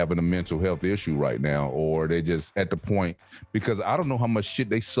really having a mental health issue right now, or they just at the point, because I don't know how much shit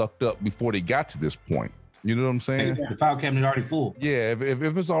they sucked up before they got to this point. You know what I'm saying? The file cabinet already full. Yeah,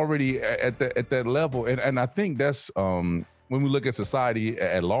 if it's already at that level, and I think that's when we look at society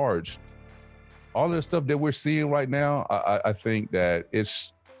at large, all the stuff that we're seeing right now, I think that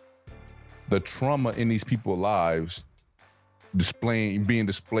it's the trauma in these people's lives being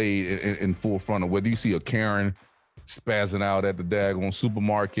displayed in full front of, whether you see a Karen spazzing out at the daggone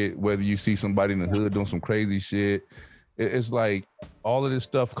supermarket, whether you see somebody in the hood doing some crazy shit. It's like all of this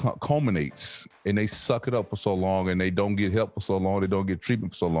stuff culminates and they suck it up for so long and they don't get help for so long, they don't get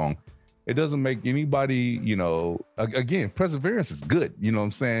treatment for so long. It doesn't make anybody, again, perseverance is good. You know what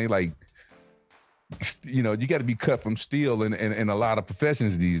I'm saying? Like, you got to be cut from steel in a lot of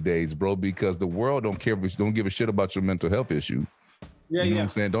professions these days, bro, because the world don't give a shit about your mental health issue. Yeah, you know what I'm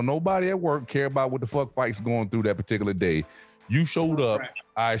saying? Don't nobody at work care about what the fuck fight's going through that particular day. You showed up,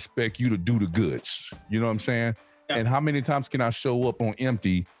 I expect you to do the goods. You know what I'm saying? Yeah. And how many times can I show up on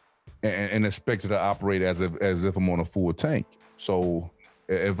empty and expect it to operate as if I'm on a full tank? So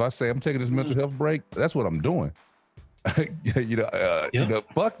if I say I'm taking this mental health break, that's what I'm doing.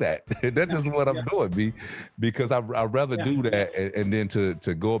 Fuck that. That's just what I'm doing, B, because I'd rather do that and then to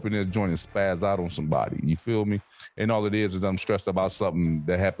go up in this joint and spaz out on somebody. You feel me? And all it is I'm stressed about something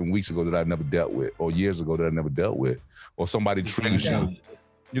that happened weeks ago that I never dealt with, or years ago that I never dealt with, or somebody triggers you.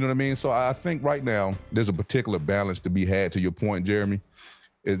 You know what I mean? So I think right now there's a particular balance to be had, to your point, Jeremy.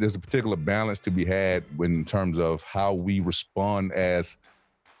 There's a particular balance to be had in terms of how we respond as,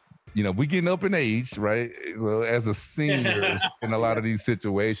 we getting up in age, right? So as a senior in a lot of these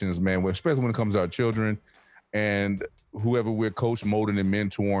situations, man, especially when it comes to our children and whoever we're coach molding and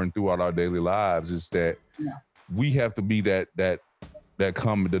mentoring throughout our daily lives, is that we have to be that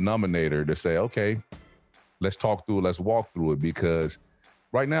common denominator to say, okay, let's talk through it, let's walk through it, because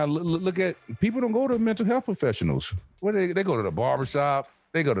right now, look at, people don't go to mental health professionals. They go to the barbershop,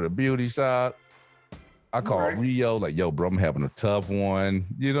 they go to the beauty shop. I call Rio, like, yo, bro, I'm having a tough one.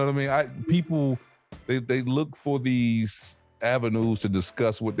 You know what I mean? People, they look for these avenues to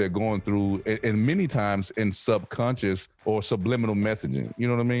discuss what they're going through, and many times in subconscious or subliminal messaging. You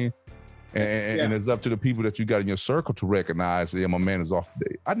know what I mean? And it's up to the people that you got in your circle to recognize, yeah, my man is off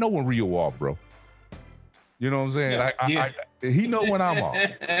today. I know when Rio off, bro. You know what I'm saying? He know when I'm off.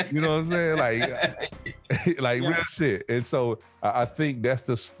 You know what I'm saying? Like real shit. And so I think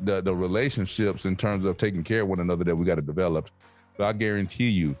that's the relationships in terms of taking care of one another that we got to develop. But I guarantee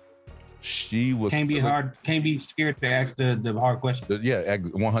you, she was can't be scared to ask the hard question. Yeah,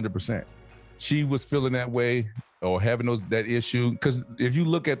 100%. She was feeling that way or having that issue, because if you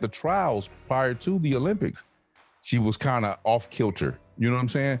look at the trials prior to the Olympics, she was kind of off kilter. You know what I'm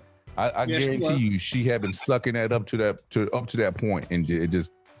saying? I guarantee you, she had been sucking that up to that point, and the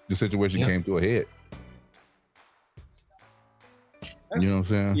situation came to a head. You know what I'm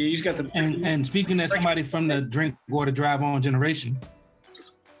saying? Yeah, you just got the. And speaking as somebody from the drink water drive on generation,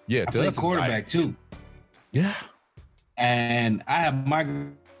 I play quarterback too. Yeah, and I have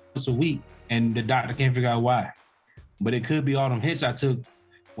migraines a week, and the doctor can't figure out why, but it could be all them hits I took.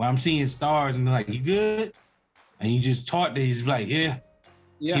 Where I'm seeing stars, and they're like, "You good?" And you just taught that he's like, "Yeah."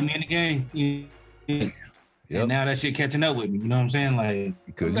 Keep me in the game. And now that shit catching up with me. You know what I'm saying? Like,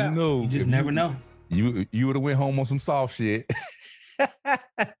 because you just never know. You would have went home on some soft shit.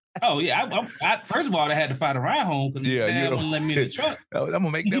 Oh yeah. I first of all, I had to fight a ride home because dad wouldn't let me in the truck. I'm gonna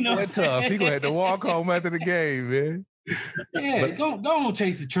make that boy tough. He gonna have to walk home after the game, man. Yeah, go on,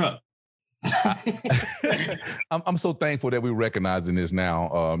 chase the truck. I'm so thankful that we're recognizing this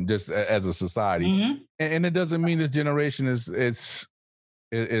now, just as a society, and it doesn't mean this generation is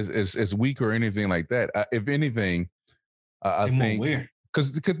weak or anything like that. If anything, I think,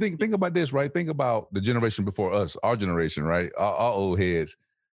 because think about this, right? Think about the generation before us, our generation, right? Our old heads.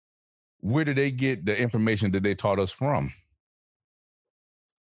 Where did they get the information that they taught us from?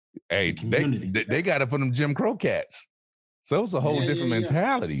 Hey, they got it from them Jim Crow cats. So it was a whole different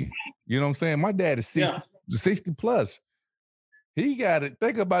mentality. You know what I'm saying? My dad is 60 plus. He got it.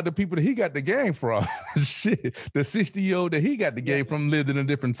 Think about the people that he got the game from. Shit, the 60-year-old that he got the game from lived in a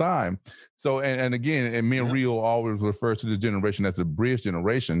different time. So, and again, and me and Rio always refers to this generation as the bridge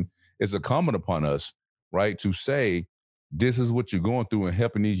generation. it's incumbent upon us, right, to say, this is what you're going through and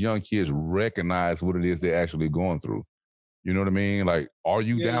helping these young kids recognize what it is they're actually going through. You know what I mean? Like, are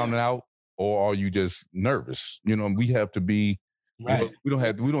you down and out, or are you just nervous? You know, we have to be, right. We don't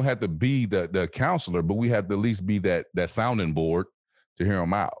have to be the counselor, but we have to at least be that sounding board to hear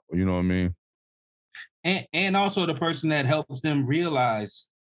them out. You know what I mean? And also the person that helps them realize,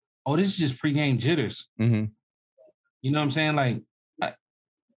 oh, this is just pregame jitters. Mm-hmm. You know what I'm saying? Like,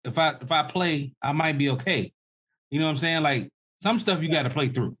 if I play, I might be okay. You know what I'm saying? Like, some stuff you got to play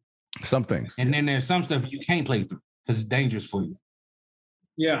through. Some things. And then there's some stuff you can't play through because it's dangerous for you.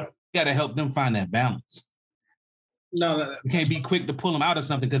 Yeah. You got to help them find that balance. No. You can't be quick to pull them out of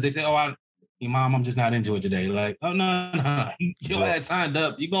something because they say, oh, Mom, I'm just not into it today. Like, oh, no. Your ass signed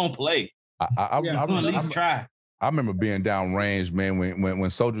up. You're going to play. I at least try. I remember being downrange, man, when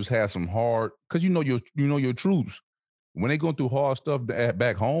soldiers had some hard, because you know your troops. When they going through hard stuff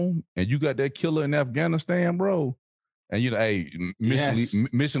back home, and you got that killer in Afghanistan, bro, and hey,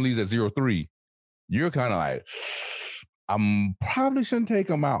 mission leads at 0-3, you're kind of like, I'm probably shouldn't take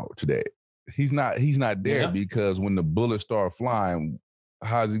him out today. He's not there because when the bullets start flying,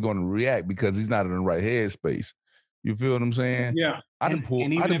 how's he going to react? Because he's not in the right headspace. You feel what I'm saying? Yeah. And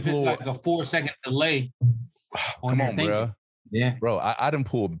even if it's like a 4-second delay. Come on, bro. Yeah, bro, I done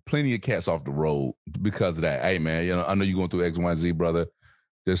pulled plenty of cats off the road because of that. Hey, man, I know you're going through X, Y, and Z, brother.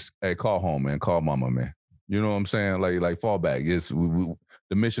 Just, call home, man. Call mama, man. You know what I'm saying? Like fall back. It's the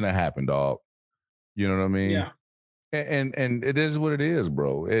mission that happened, dog. You know what I mean? Yeah. And it is what it is,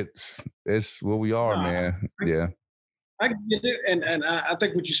 bro. It's what we are, man. Yeah. I get it, and I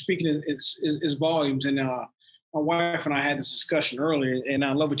think what you're speaking is volumes. And my wife and I had this discussion earlier, and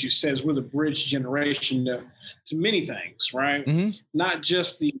I love what you said. We're the bridge generation to many things, right? Mm-hmm. Not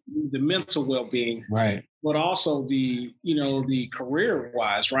just the mental well-being, right, but also the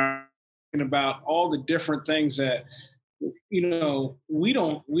career-wise, right? And about all the different things that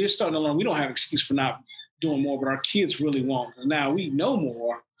we're starting to learn. We don't have excuse for not doing more, but our kids really won't. Now we know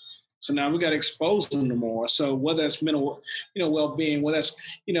more. So now we got to expose them to more. So whether it's mental, well-being, whether that's,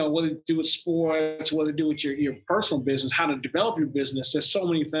 what to do with sports, what to do with your personal business, how to develop your business. There's so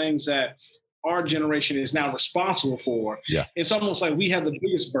many things that our generation is now responsible for. Yeah. It's almost like we have the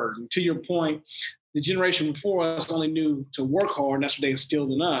biggest burden. To your point, the generation before us only knew to work hard, and that's what they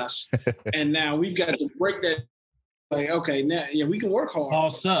instilled in us. And now we've got to break that. Like, okay, now, we can work hard.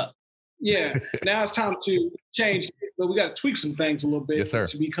 Boss up. Yeah. Now it's time to change, but we got to tweak some things a little bit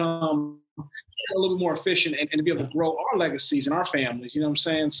to become a little bit more efficient and to be able to grow our legacies and our families. You know what I'm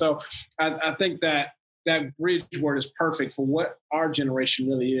saying? So I think that bridge word is perfect for what our generation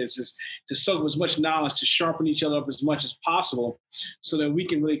really is to soak as much knowledge, to sharpen each other up as much as possible so that we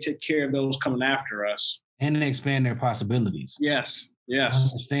can really take care of those coming after us. And expand their possibilities. Yes. I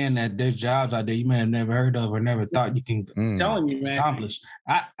understand that there's jobs out there you may have never heard of or never thought you can accomplish.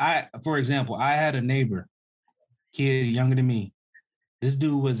 I, for example, I had a neighbor, kid younger than me. This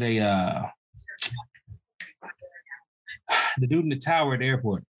dude was the dude in the tower at the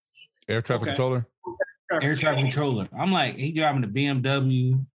airport. Air traffic controller? Air traffic controller. I'm like, he driving a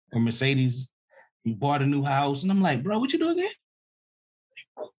BMW or Mercedes. He bought a new house. And I'm like, bro, what you doing again?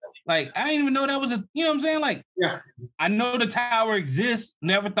 Like, I didn't even know that was you know what I'm saying? Like, I know the tower exists.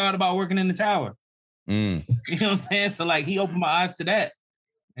 Never thought about working in the tower. You know what I'm saying? So, like, he opened my eyes to that.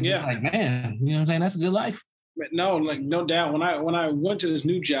 And it's like, man, you know what I'm saying? That's a good life. But no, like, no doubt. When I went to this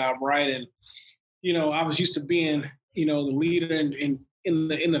new job, right, and, I was used to being, the leader in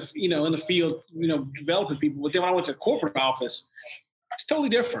the field, developing people. But then when I went to the corporate office, it's totally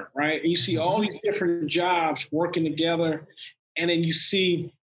different, right? And you see all these different jobs working together. And then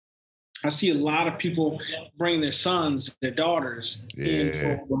I see a lot of people bring their sons, their daughters in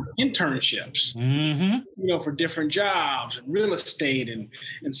for internships, for different jobs, real estate and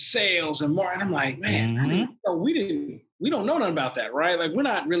sales and more. And I'm like, man, we don't know nothing about that, right? Like, we're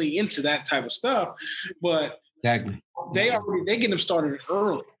not really into that type of stuff, but exactly, they get them started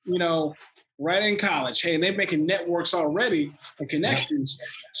early, right in college. Hey, and they're making networks already and connections,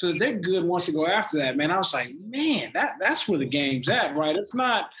 so that they're good once to go after that. Man, I was like, man, that's where the game's at, right? It's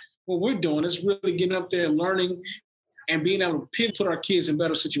not what we're doing. It's really getting up there and learning and being able to put our kids in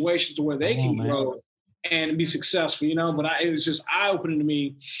better situations to where they can grow and be successful, But it was just eye-opening to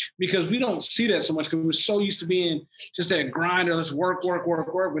me because we don't see that so much because we're so used to being just that grinder. Let's work. But I'm like,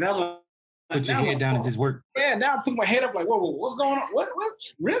 put your head down and just work. Yeah, now I put my head up like, whoa, what's going on? What?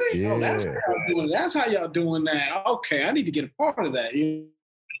 Really? Yeah. Oh, that's how y'all doing that. Okay, I need to get a part of that.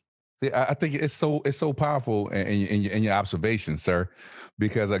 See, I think it's so powerful in your observation, sir.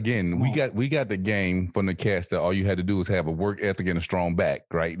 Because again, we got the game from the cast that all you had to do was have a work ethic and a strong back,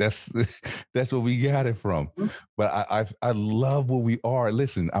 right? That's what we got it from. But I love where we are.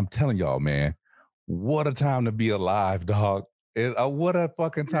 Listen, I'm telling y'all, man, what a time to be alive, dog. What a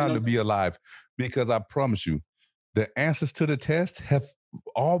fucking time to be alive. Because I promise you, the answers to the test have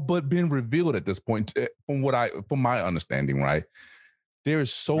all but been revealed at this point, from my understanding, right?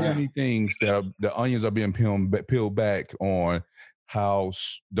 There's so many things that the onions are being peeled back on how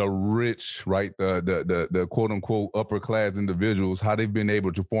the rich, right, the quote unquote upper class individuals, how they've been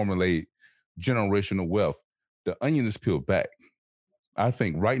able to formulate generational wealth. The onion is peeled back. I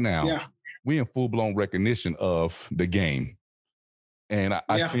think right now we in full blown recognition of the game, and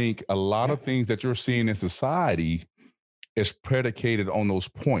I think a lot of things that you're seeing in society is predicated on those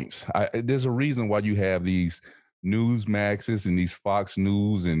points. There's a reason why you have these Newsmaxes and these Fox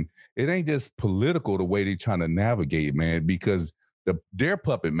News, and it ain't just political the way they're trying to navigate, man, because their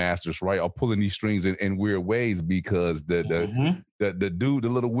puppet masters, right, are pulling these strings in weird ways, because the dude, the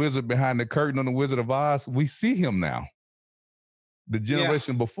little wizard behind the curtain on the Wizard of Oz, we see him now. The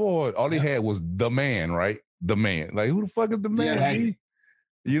generation before, all they had was the man, right? The man. Like, who the fuck is the man?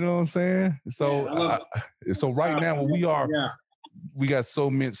 You know what I'm saying? So so right now when we got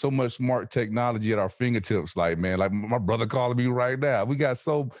so much smart technology at our fingertips. Like, man, like my brother calling me right now. We got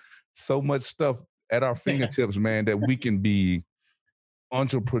so much stuff at our fingertips, man, that we can be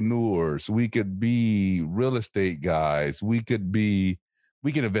entrepreneurs. We could be real estate guys. We can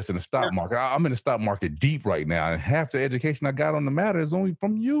invest in the stock market. I'm in the stock market deep right now. And half the education I got on the matter is only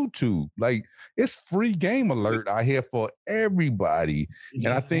from YouTube. Like, it's free game alert out here for everybody. And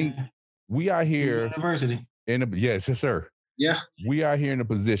I think we are here. University. Yes, sir. Yeah. We are here in a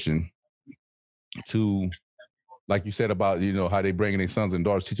position to, like you said about, how they bringing their sons and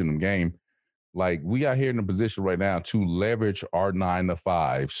daughters, teaching them game. Like, we are here in a position right now to leverage our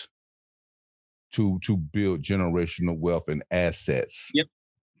 9-to-5s to build generational wealth and assets.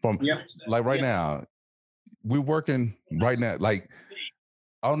 Now, we're working right now. Like,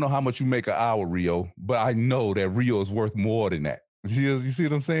 I don't know how much you make an hour, Rio, but I know that Rio is worth more than that. You see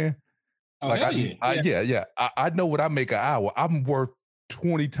what I'm saying? Oh, like, I know what I make an hour. I'm worth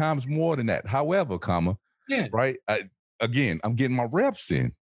 20 times more than that. However, right? Again, I'm getting my reps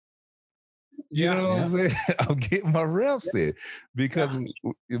in. You know what I'm saying? I'm getting my reps in, because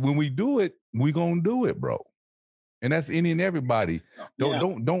when we do it, we gonna do it, bro. And that's any and everybody.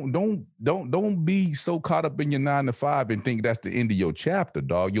 Don't be so caught up in your 9-to-5 and think that's the end of your chapter,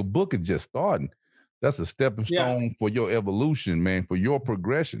 dog. Your book is just starting. That's a stepping stone for your evolution, man, for your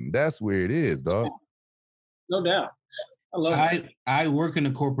progression. That's where it is, dog. No doubt. I love it. I work in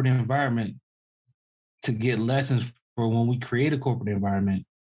a corporate environment to get lessons for when we create a corporate environment.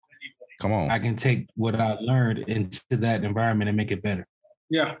 Come on. I can take what I learned into that environment and make it better.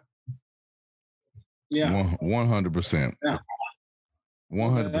 Yeah. 100%. Yeah.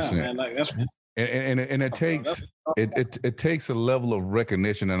 100%. Like, that's and it takes it takes a level of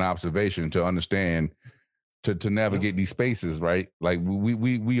recognition and observation to understand to navigate these spaces, right? Like,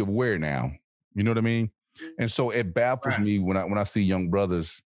 we aware now. You know what I mean? And so it baffles me when I see young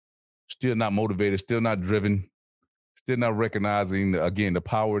brothers still not motivated, still not driven, still not recognizing, again, the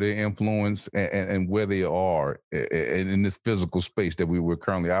power of their influence and where they are in this physical space that we were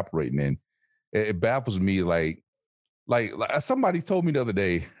currently operating in. It baffles me. Like somebody told me the other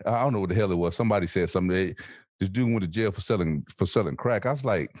day, I don't know what the hell it was. Somebody said something. This dude went to jail for selling crack. I was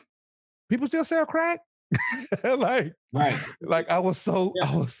like, people still sell crack? Like I was so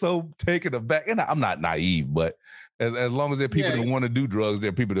taken aback. And I'm not naive, but as long as there are people that want to do drugs,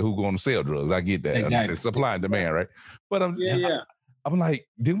 there are people who go on to sell drugs. I get that. Exactly. It's supply and demand, right? But I'm like,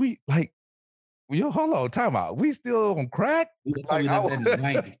 did we like? Yo, hold on, time out. We still on crack? Like, come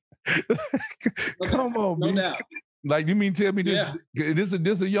on, man. No doubt. Like, you mean tell me this? This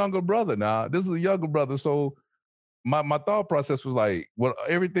is a younger brother now. This is a younger brother. So my thought process was like, well,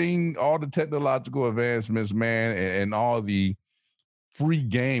 everything, all the technological advancements, man, and all the free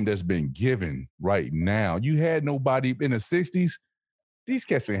game that's been given right now. You had nobody in the 60s. These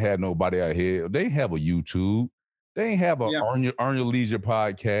cats ain't had nobody out here. They have a YouTube. They ain't have a Earn Your Leisure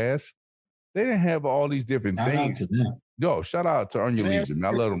podcast. They didn't have all these different things. Yo, shout out to Earn Your Leisure,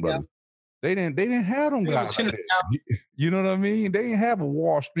 man. I love them brothers. They didn't have them guys. You know what I mean? They didn't have a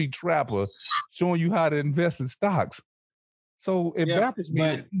Wall Street trapper showing you how to invest in stocks. So it baffles me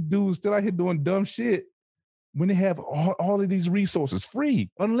that these dudes still out here doing dumb shit when they have all of these resources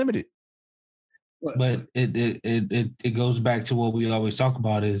free, unlimited. But it goes back to what we always talk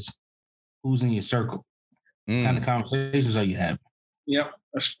about is who's in your circle. What kind of conversations are you having? Yep,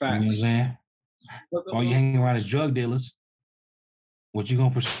 that's facts. You know what I'm saying? All you hanging around is drug dealers. What you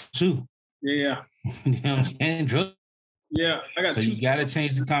gonna pursue? Yeah. You know what I'm saying? Drug. Yeah, I got. So you got to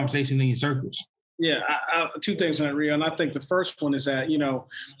change the conversation in your circles. Yeah, two things on that, Rio, and I think the first one is that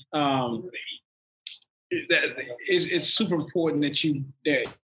it's super important that you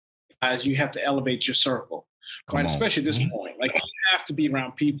have to elevate your circle, right? Especially at this point, like you have to be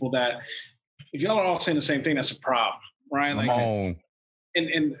around people that, if y'all are all saying the same thing, that's a problem, right? Come on.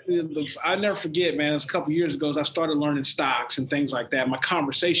 And I never forget, man. It was a couple years ago, as I started learning stocks and things like that. My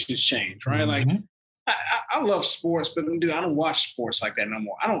conversations changed, right? Like I love sports, but dude, I don't watch sports like that no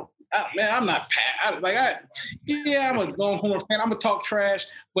more. I'm not I'm a going home fan. I'm gonna talk trash,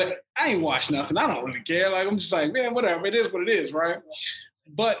 but I ain't watch nothing. I don't really care. Like I'm just like, man, whatever. It is what it is, right?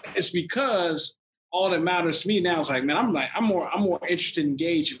 But it's because all that matters to me now is like, man, I'm more interested in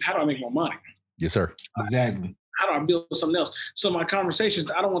engaged in how do I make more money? Yes, sir. Exactly. How do I build something else? So my conversations,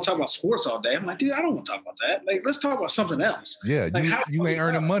 I don't want to talk about sports all day. I'm like, dude, I don't want to talk about that. Like, let's talk about something else. Yeah, like, you ain't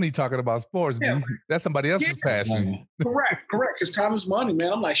earning money talking about sports. Yeah. That's somebody else's passion. Correct. Because time is money,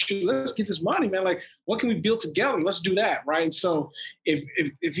 man. I'm like, shoot, let's get this money, man. Like, what can we build together? Let's do that, right? And so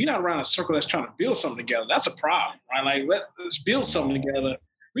if you're not around a circle that's trying to build something together, that's a problem, right? Like, let's build something together.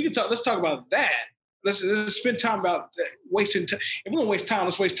 We can talk. Let's talk about that. Let's spend time about wasting time. If we're gonna waste time,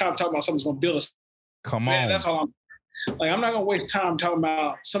 let's waste time talking about something that's gonna build us. Come man, on. That's all I'm not gonna waste time talking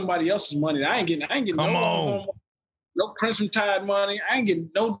about somebody else's money that I ain't getting no Crimson Tide money. I ain't getting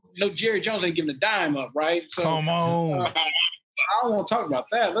no Jerry Jones ain't giving a dime up, right? So come on. I don't want to talk about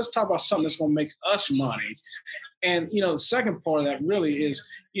that. Let's talk about something that's gonna make us money. And the second part of that really is,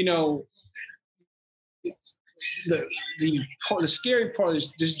 the scary part of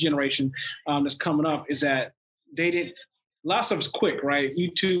this generation that's coming up is that a lot of stuff is quick, right?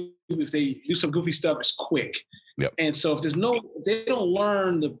 YouTube, if they do some goofy stuff, it's quick. Yep. And so if they don't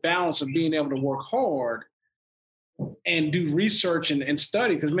learn the balance of being able to work hard and do research and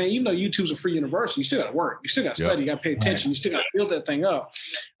study, because man, YouTube's a free university, you still got to work, you still got to study, you got to pay attention, you still got to build that thing up.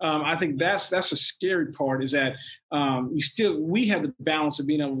 I think that's a scary part, is that we have the balance of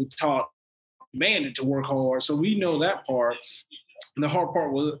being able to be taught, demanded to work hard. So we know that part. The hard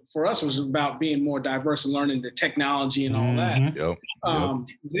part for us was about being more diverse and learning the technology and all that. Yep.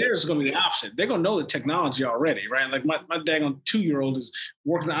 There's going to be the opposite. They're going to know the technology already, right? Like my daggone 2-year-old is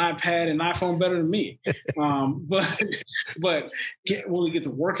working the iPad and iPhone better than me. But when we get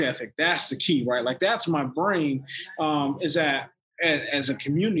the work ethic, that's the key, right? Like that's my brain, is that as a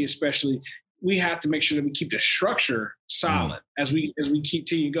community, especially, we have to make sure that we keep the structure solid as we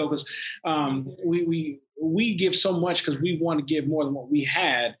continue to go, because we give so much because we want to give more than what we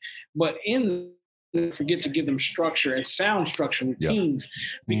had, but forget to give them structure and sound structure routines.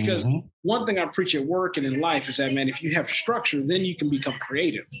 Because one thing I preach at work and in life is that, man, if you have structure, then you can become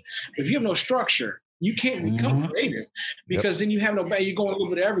creative. If you have no structure, you can't become creative, because then you have you're going a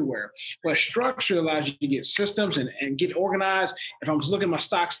little bit everywhere. But structure allows you to get systems and get organized. If I'm just looking at my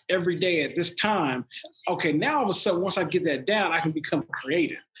stocks every day at this time, okay, now all of a sudden, once I get that down, I can become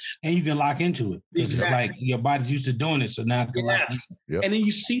creative. And you can lock into it. Exactly. It's like your body's used to doing it. So now I can lock into it. And then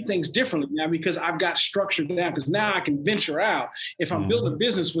you see things differently now because I've got structure down, because now I can venture out. If I'm building a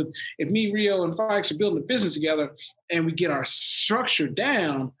business if me, Rio, and Fikes are building a business together and we get our structure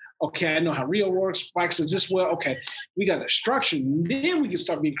down, okay, I know how Rio works. Fikes does this well. Okay, we got the structure. Then we can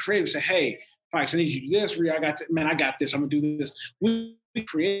start being creative. Say, hey, Fikes, I need you to do this. Rio, I got this. I'm going to do this. We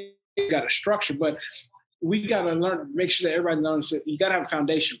got a structure, but we got to make sure that everybody learns that you got to have a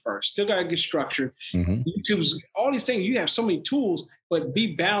foundation first. Still got to get structured. YouTube's, all these things, you have so many tools, but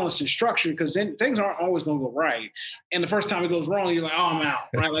be balanced and structured, because then things aren't always going to go right. And the first time it goes wrong, you're like, oh, I'm out,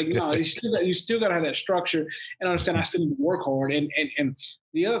 right? Like, you still got to have that structure and understand I still need to work hard. And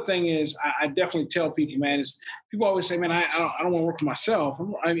the other thing is, I definitely tell people, man, is people always say, man, I don't want to work for myself.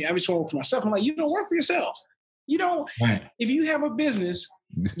 I just want to work for myself. I'm like, you don't work for yourself. You don't, if you have a business,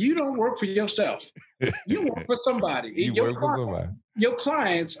 you don't work for yourself. You work for somebody. Your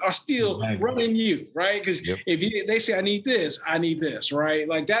clients are still running you, right? Because if they say, I need this, right?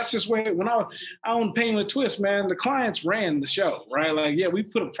 Like that's just where, when I owned Painting with Twist, man, the clients ran the show, right? Like, yeah, we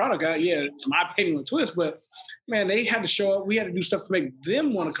put a product out. Yeah, it's my Painting with Twist, but man, they had to show up. We had to do stuff to make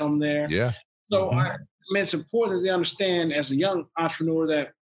them want to come there. Yeah. So, it's important that they understand as a young entrepreneur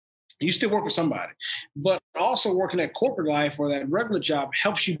that you still work with somebody, but also working that corporate life or that regular job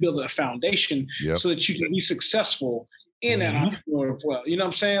helps you build a foundation so that you can be successful in that entrepreneur as well. You know what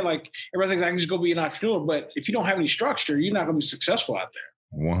I'm saying? Like everybody thinks I can just go be an entrepreneur, but if you don't have any structure, you're not going to be successful out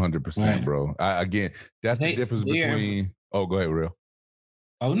there. 100%, bro. Again, that's the difference between. Oh, go ahead, Real.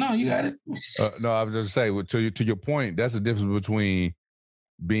 Oh no, you got it. No, I was just saying to your point. That's the difference between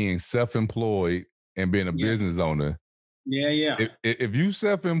being self-employed and being a business owner. Yeah. If you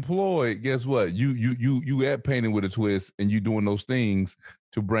self-employed, guess what? You at Painting with a Twist, and you doing those things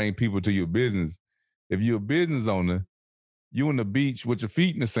to bring people to your business. If you're a business owner, you on the beach with your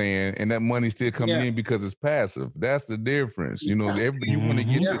feet in the sand, and that money's still coming in because it's passive. That's the difference. You know, you want to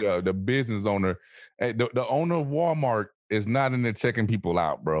get to the business owner. The owner of Walmart is not in there checking people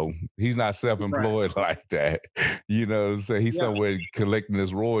out, bro. He's not self-employed like that. You know what I'm saying? He's somewhere collecting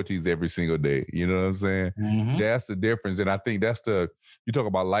his royalties every single day. You know what I'm saying? Mm-hmm. That's the difference. And I think you talk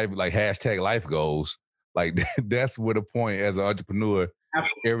about life, like #life goals. Like that's where the point as an entrepreneur,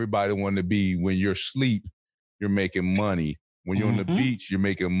 everybody want to be. When you're asleep, you're making money. When you're on the beach, you're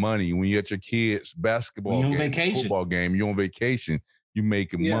making money. When you're at your kids' basketball game, football game, you're on vacation, you're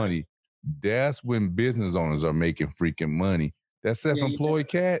making money. That's when business owners are making freaking money. That self-employed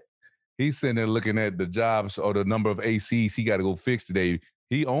cat, he's sitting there looking at the jobs or the number of ACs he got to go fix today.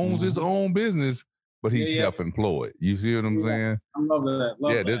 He owns his own business, but he's self-employed. You see what I'm saying? I love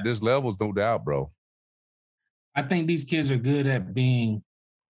that. There's levels, no doubt, bro. I think these kids are good at being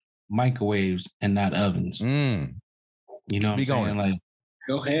microwaves and not ovens. You know what I'm saying? Like,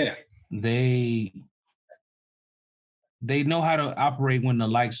 go ahead. They know how to operate when the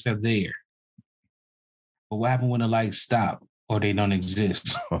lights are there. But what happens when the lights stop or they don't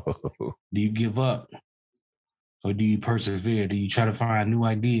exist? Do you give up? Or do you persevere? Do you try to find new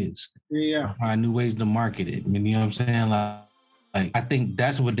ideas? Yeah. Find new ways to market it? I mean, you know what I'm saying? Like I think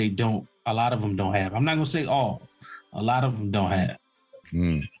that's what they don't, a lot of them don't have. I'm not going to say all. A lot of them don't have.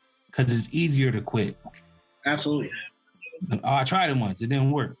 Because it's easier to quit. Absolutely. I tried it once. It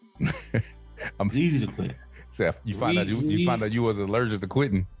didn't work. It's easy to quit. So you find out you was allergic to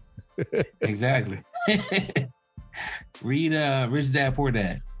quitting. Exactly. Read Rich Dad Poor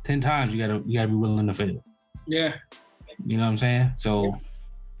Dad 10 times. You gotta be willing to fail. Yeah. You know what I'm saying? So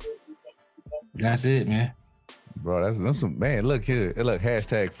that's it, man. Bro, that's some, man. Look here. Look,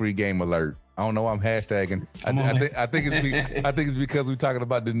 #free game alert. I don't know why I'm hashtagging. I think it's because we're talking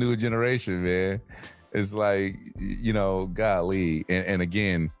about the new generation, man. It's like, you know, golly. And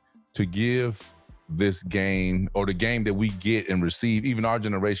again, to give this game or the game that we get and receive, even our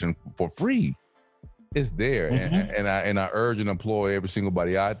generation, for free, it's there. And I urge and implore every single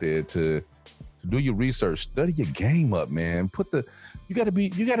body out there to do your research, study your game up, man. You gotta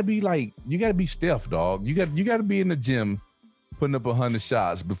be Steph, dog. You gotta be in the gym putting up 100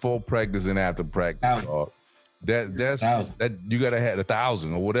 shots before practice and after practice, dog. That you gotta have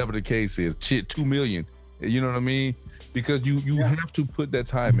 1,000 or whatever the case is. 2 million. You know what I mean? Because you have to put that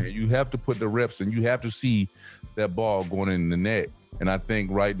time in. You have to put the reps in. You have to see that ball going in the net. And I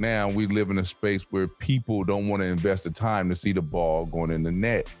think right now we live in a space where people don't want to invest the time to see the ball going in the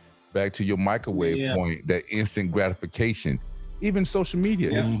net. Back to your microwave point, that instant gratification. Even social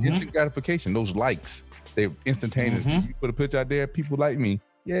media is instant gratification. Those likes, they're instantaneous. You put a picture out there, people like me.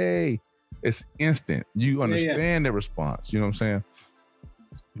 Yay. It's instant. You understand the response. You know what I'm saying?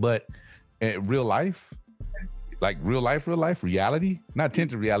 But in real life, like real life, reality, not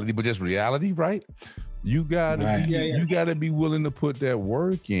tinted reality, but just reality, right? You gotta be willing to put that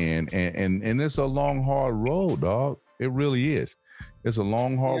work in, and it's a long, hard road, dog. It really is. It's a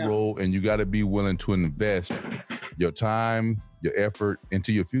long, hard road, and you got to be willing to invest your time, your effort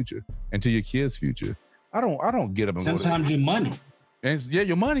into your future, into your kids' future. I don't get up and sometimes your money. And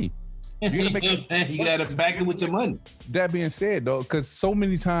your money. You gotta make you gotta back it with your money. That being said, though, because so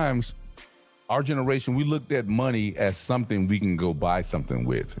many times our generation, we looked at money as something we can go buy something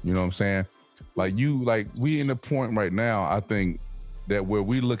with. You know what I'm saying? We in the point right now, I think that where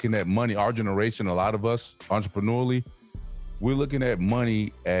we looking at money, our generation, a lot of us entrepreneurially, we're looking at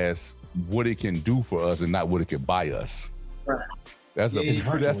money as what it can do for us and not what it can buy us. Right. That's a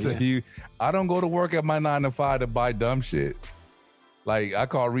huge. I don't go to work at my 9 to 5 to buy dumb shit. Like I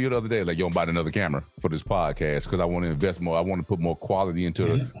called Rio the other day, like, yo, I'm buying another camera for this podcast because I want to invest more. I want to put more quality into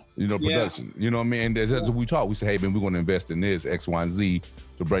the, production. You know what I mean? And that's what we talk. We say, hey, man, we're going to invest in this X, Y, and Z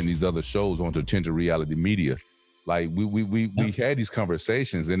to bring these other shows onto Tinted Reality Media. Like we had these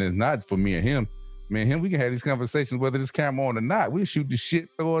conversations, and it's not for me and him. Me and him, we can have these conversations whether this camera on or not. We shoot the shit,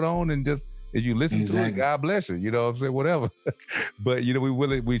 throw it on, and just if you listen to it, God bless you. You know what I'm saying? Whatever. But you know,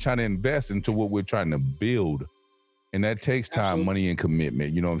 we trying to invest into what we're trying to build. And that takes time, money, and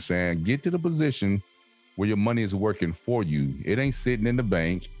commitment. You know what I'm saying? Get to the position where your money is working for you. It ain't sitting in the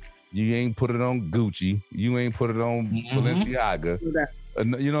bank. You ain't put it on Gucci. You ain't put it on Balenciaga.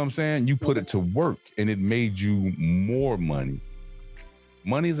 You know what I'm saying? You put it to work, and it made you more money.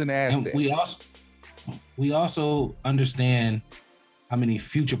 Money is an asset. And we also understand how many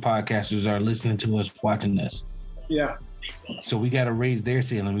future podcasters are listening to us, watching us. Yeah. So we got to raise their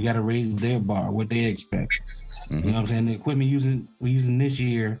ceiling. We got to raise their bar, what they expect. You know what I'm saying? The equipment we're using this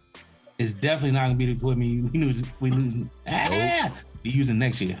year is definitely not going to be the equipment we using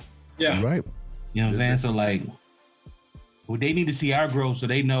next year. Yeah. Right. You know what I'm saying? So like, well, they need to see our growth so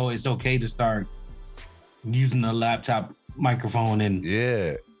they know it's okay to start using a laptop microphone and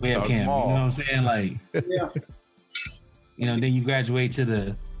webcam. You know what I'm saying? Like, you know, then you graduate to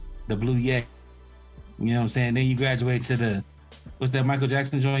the Blue Yeti. You know what I'm saying? Then you graduate to the, what's that Michael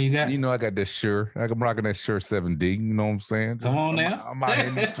Jackson joint you got? You know, I got that Shure. I'm rocking that Shure 7D. You know what I'm saying? Come on now. I'm out here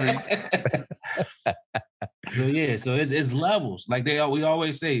in the streets. So it's levels. Like we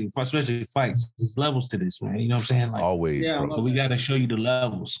always say, especially fights, there's levels to this, man. You know what I'm saying? Like, always. Yeah, but we got to show you the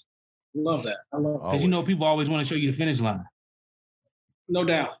levels. Love that. I love that. Because you know, people always want to show you the finish line. No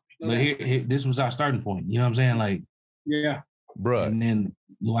doubt. But here, this was our starting point. You know what I'm saying? Like, yeah, bruh. And then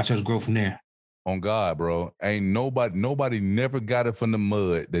watch us grow from there. On God, bro. Ain't nobody never got it from the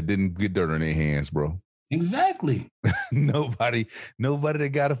mud that didn't get dirt on their hands, bro. Exactly. Nobody that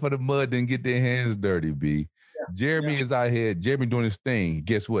got it from the mud didn't get their hands dirty, B. Yeah. Jeremy is out here. Jeremy doing his thing.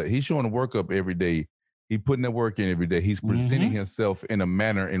 Guess what? He's showing the work up every day. He putting that work in every day. He's presenting himself in a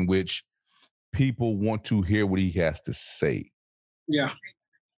manner in which people want to hear what he has to say. Yeah.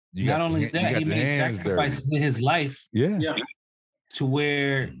 Not only that, he made sacrifices in his life. Yeah. To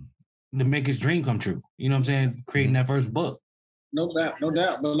where to make his dream come true. You know what I'm saying? Creating that first book. No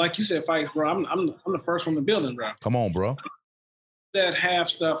doubt. But like you said, fight, bro. I'm the first one in the building, bro. Come on, bro. That have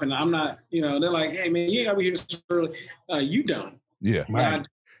stuff, and I'm not. You know, they're like, hey man, you ain't gotta be here this early. You don't. Yeah. Right.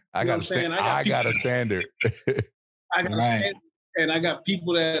 I got a standard. I got a standard, and I got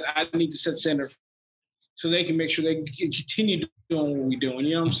people that I need to set standard so they can make sure they can continue doing what we're doing.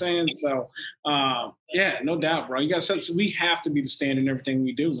 You know what I'm saying? So, yeah, no doubt, bro. You got to set. So we have to be the standard in everything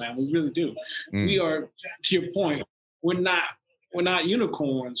we do, man. We really do. We are, to your point, we're not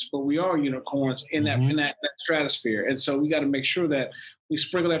unicorns, but we are unicorns in that stratosphere. And so we got to make sure that we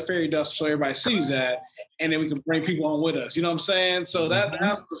sprinkle that fairy dust so everybody sees that, and then we can bring people on with us. You know what I'm saying? So that's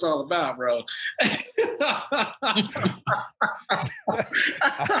what it's all about, bro.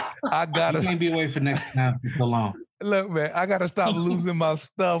 I gotta. You can't be away for next time for so long. Look, man, I gotta stop losing my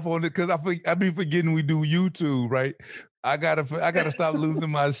stuff on it because I be forgetting we do YouTube, right? I gotta stop losing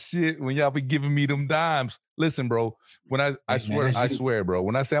my shit when y'all be giving me them dimes. Listen, bro, when I swear, bro,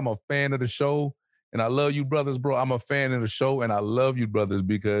 when I say I'm a fan of the show and I love you brothers, bro, I'm a fan of the show and I love you brothers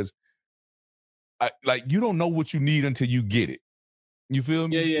because you don't know what you need until you get it. You feel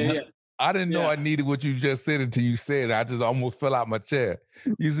me? Yeah. I didn't know I needed what you just said until you said it. I just almost fell out my chair.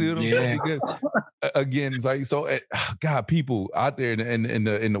 You see what I'm saying? Again, it's like, so God, people out there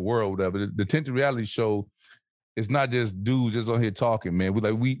in the world, whatever, the Tinted Reality Show, it's not just dudes just on here talking, man.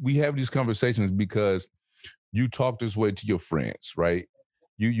 We have these conversations because you talk this way to your friends, right?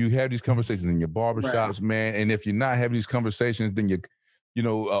 You have these conversations in your barbershops, right, man. And if you're not having these conversations, then you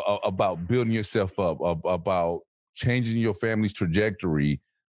know, about building yourself up, about changing your family's trajectory,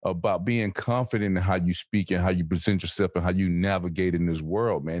 about being confident in how you speak and how you present yourself and how you navigate in this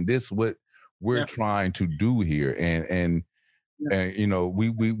world, man. This is what we're trying to do here. And you know,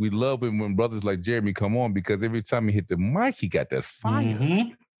 we love it when brothers like Jeremy come on because every time he hit the mic, he got that fire.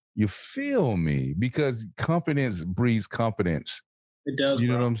 You feel me? Because confidence breeds confidence. It does. You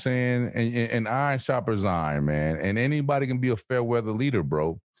know what I'm saying? And iron sharpens iron, man. And anybody can be a fair weather leader,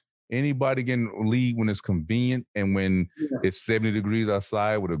 bro. Anybody can lead when it's convenient and when it's 70 degrees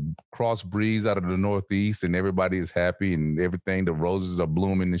outside with a cross breeze out of the northeast and everybody is happy and everything, the roses are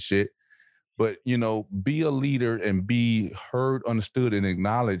blooming and shit. But, you know, be a leader and be heard, understood, and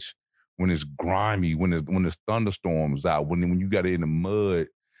acknowledged when it's grimy, when there's thunderstorms out, when you got it in the mud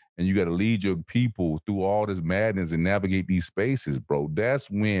and you got to lead your people through all this madness and navigate these spaces, bro.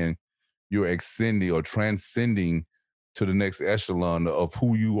 That's when you're extending or transcending to the next echelon of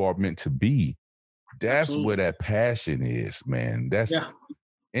who you are meant to be. That's where that passion is, man. That's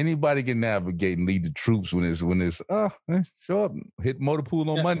anybody can navigate and lead the troops when it's show up, hit motor pool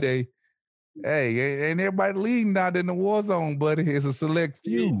on Monday. Hey, ain't everybody leading out in the war zone, buddy. It's a select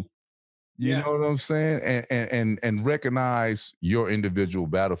few. You know what I'm saying? And recognize your individual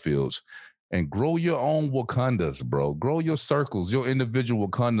battlefields and grow your own Wakandas, bro. Grow your circles. Your individual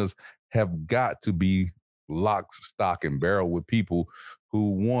Wakandas have got to be lock, stock, and barrel with people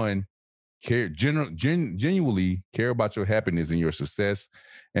who, one, genuinely care about your happiness and your success,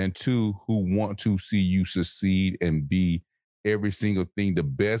 and two, who want to see you succeed and be every single thing, the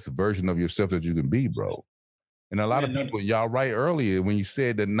best version of yourself that you can be, bro. And a lot of people, y'all right earlier when you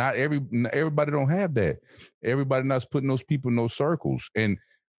said that not everybody don't have that. Everybody not putting those people in those circles. And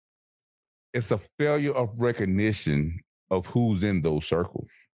it's a failure of recognition of who's in those circles.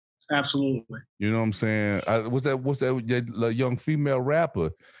 Absolutely. You know what I'm saying? What's that young female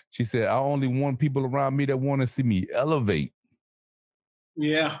rapper? She said, I only want people around me that want to see me elevate.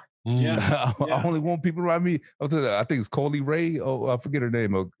 Yeah. I only want people around me. I think it's Coley Ray. Oh, I forget her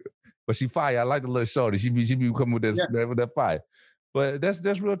name. But she fire. I like the little shorty. She be coming with that fire. But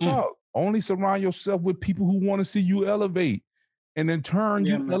that's real talk. Only surround yourself with people who want to see you elevate. And in turn,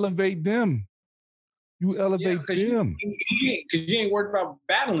 elevate them. You elevate them. Because you ain't worried about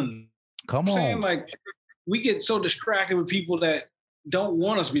battling. Come on. Saying, like, we get so distracted with people that don't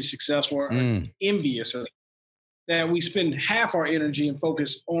want us to be successful or envious of, that we spend half our energy and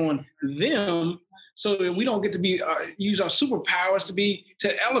focus on them, so that we don't get to be use our superpowers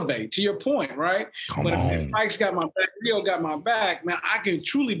to elevate. To your point, right? But if Mike's got my back, Rio got my back, man, I can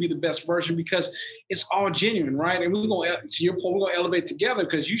truly be the best version because it's all genuine, right? And we're gonna, to your point, we're gonna elevate together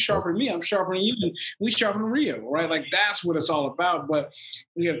because you sharpen me, I'm sharpening you, and we sharpen Rio, right? Like that's what it's all about. But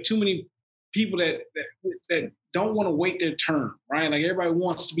we have too many people that don't want to wait their turn, right? Like everybody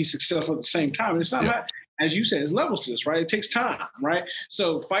wants to be successful at the same time. And it's not that, as you said, there's levels to this, right? It takes time, right?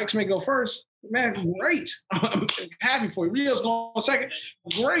 So Fikes may go first. Man, great. I'm happy for you. Rio's going second.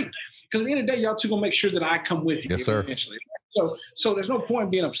 Great. Because at the end of the day, y'all two going to make sure that I come with you eventually. So there's no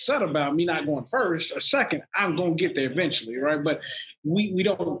point being upset about me not going first or second. I'm going to get there eventually, right? But we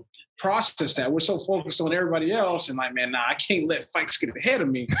don't process that. We're so focused on everybody else and like, man, I can't let Fikes get ahead of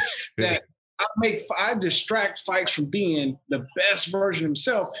me that I distract Fikes from being the best version of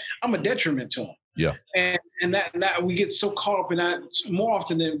himself. I'm a detriment to him. Yeah. And that we get so caught up in that more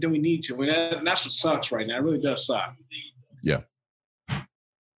often than we need to. And that's what sucks right now. It really does suck. Yeah.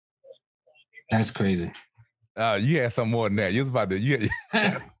 That's crazy. You had some more than that. You was about to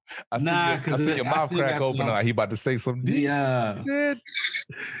I see your mouth crack open like he about to say something deep.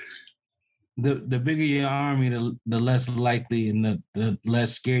 The bigger your army, the less likely and the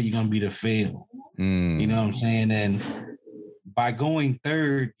less scared you're gonna be to fail. You know what I'm saying? And by going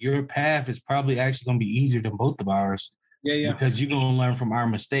third, your path is probably actually going to be easier than both of ours. Yeah. Because you're going to learn from our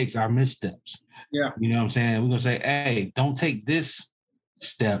mistakes, our missteps. Yeah. You know what I'm saying? We're going to say, hey, don't take this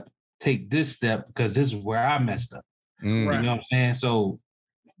step. Take this step because this is where I messed up. You know what I'm saying? So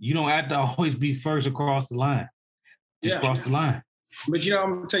you don't have to always be first across the line. Just cross the line. But, I'm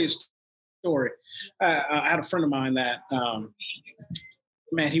going to tell you a story. I had a friend of mine that,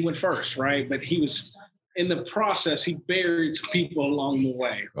 he went first, right? But he was... in the process, he buried people along the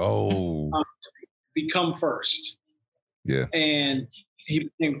way. Become first. Yeah. And he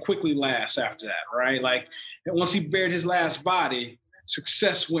became quickly last after that, right? Like once he buried his last body,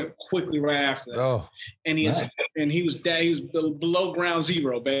 success went quickly right after that. And he was below ground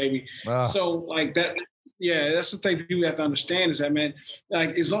zero, baby. So like that, that's the thing people have to understand is that, man,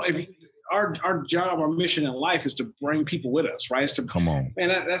 like as long if our job, our mission in life is to bring people with us, right? It's to come on, man.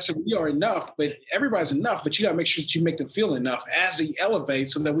 We are enough, but everybody's enough. But you got to make sure that you make them feel enough as they elevate,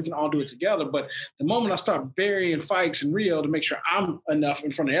 so that we can all do it together. But the moment I start burying Fikes and Rio to make sure I'm enough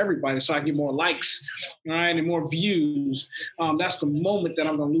in front of everybody, so I get more likes, right, and more views, that's the moment that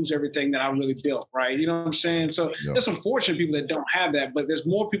I'm going to lose everything that I really built, right? You know what I'm saying? So there's some fortunate people that don't have that, but there's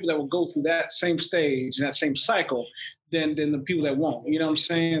more people that will go through that same stage and that same cycle than the people that won't. You know what I'm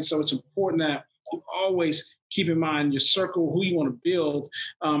saying? So it's important that you always keep in mind your circle, who you want to build,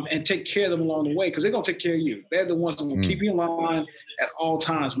 and take care of them along the way, because they're going to take care of you. They're the ones that will keep you in line at all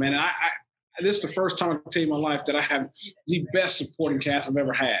times, man. And I this is the first time I can tell you in my life that I have the best supporting cast I've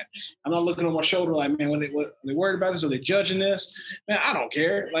ever had. I'm not looking on my shoulder like, man, when they worried about this or they're judging this, man, I don't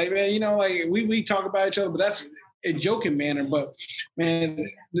care. Like, man, like we talk about each other, but that's in joking manner. But man,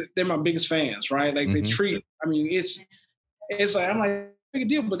 they're my biggest fans, right? Like they treat, it's like, I'm like, big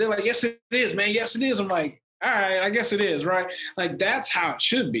deal, but they're like, yes, it is, man. Yes, it is. I'm like, all right, I guess it is, right? Like that's how it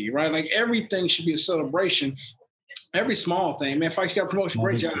should be, right? Like everything should be a celebration. Every small thing, man. If I got promotion,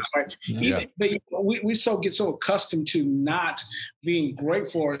 great job, right? But we get so accustomed to not being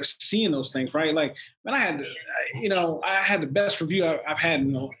grateful or seeing those things, right? Like, man, I had the best review I've had,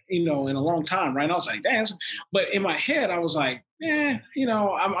 in a long time, right? And I was like, damn. But in my head, I was like,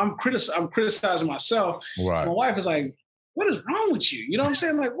 I'm criticizing myself. Right. My wife is like, what is wrong with you? You know what I'm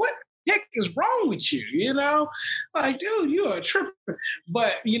saying? Like, what heck is wrong with you? Like, dude, you're a tripper.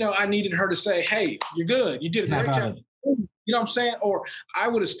 But, I needed her to say, hey, you're good. You did a great job. You know what I'm saying? Or I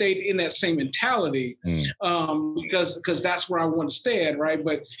would have stayed in that same mentality because that's where I want to stay at, right?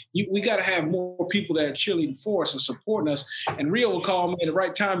 But we got to have more people that are cheerleading for us and supporting us. And Rio will call me at the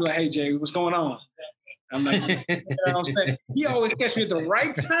right time, like, hey, Jay, what's going on? I'm like, you know what I'm saying? He always catch me at the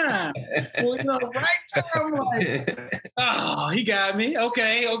right time. Well, the right time, I'm like, oh, he got me.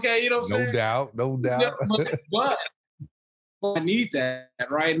 Okay, you know what I'm saying? No doubt. But I need that,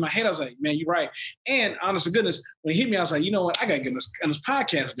 right? In my head, I was like, man, you're right. And honest to goodness, when he hit me, I was like, you know what? I got to get on this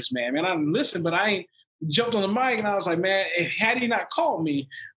podcast with this man. I didn't listen, but I ain't jumped on the mic, and I was like, man, had he not called me,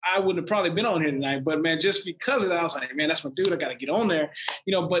 I wouldn't have probably been on here tonight. But man, just because of that, I was like, man, that's my dude. I got to get on there,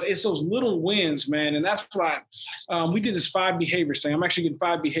 but it's those little wins, man. And that's why we did this 5 behaviors thing. I'm actually getting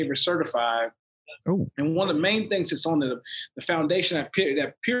 5 behaviors certified. Oh. And one of the main things that's on the foundation of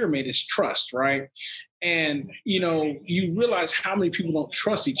that pyramid is trust, right? And, you realize how many people don't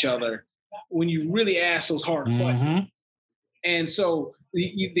trust each other when you really ask those hard questions. And so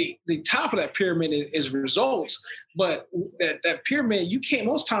the top of that pyramid is results, but that pyramid,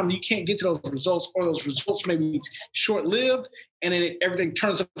 most times you can't get to those results, or those results may be short-lived, and then everything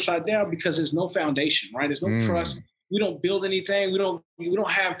turns upside down because there's no foundation, right? There's no trust. We don't build anything. We don't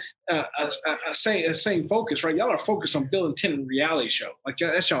have a same focus, right? Y'all are focused on building Tinted Reality Show. Like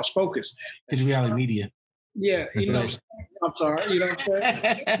that's y'all's focus. Tinted Reality Media. Yeah, I'm sorry. You know what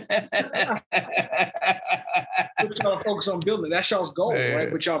I'm saying? Y'all focus on building. That's y'all's goal,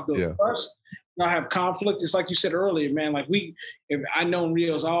 right? But y'all build first. Y'all have conflict. It's like you said earlier, man. Like if I know when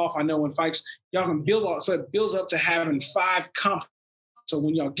Rio's off, I know when fights. Y'all can build on. So it builds up to having 5 conflicts. So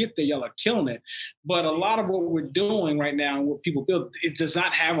when y'all get there, y'all are killing it. But a lot of what we're doing right now and what people build, it does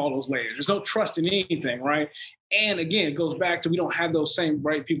not have all those layers. There's no trust in anything, right? And again, it goes back to we don't have those same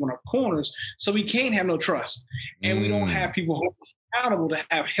right people in our corners, so we can't have no trust. And we don't have people hold us accountable to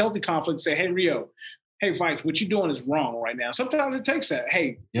have healthy conflict, say, hey, Rio, hey, Fights, what you're doing is wrong right now. Sometimes it takes that.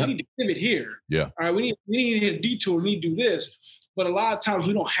 Hey, we need to pivot here. Yeah. All right, we need a detour. We need to do this. But a lot of times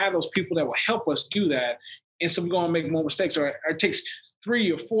we don't have those people that will help us do that. And so we're going to make more mistakes, or it takes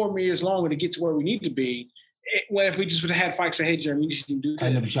 3 or 4 years longer to get to where we need to be. Well, if we just would have had Fights say, hey, Jeremy, you should do that. I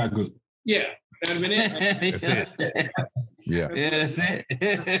never shot group. Yeah. That'd have been it. That's it. Yeah. That's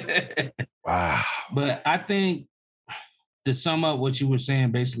it. Wow. But I think to sum up what you were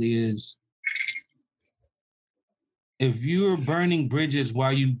saying basically is, if you're burning bridges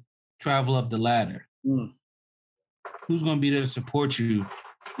while you travel up the ladder, who's going to be there to support you?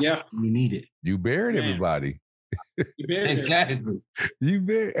 Yeah. You need it. You buried everybody. You buried exactly. You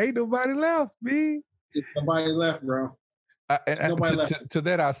buried. Ain't nobody left, B. Nobody left, bro. Nobody left. To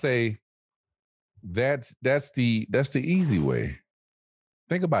that, I say, that's the easy way.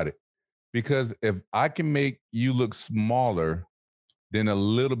 Think about it. Because if I can make you look smaller, then a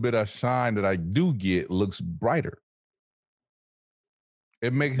little bit of shine that I do get looks brighter.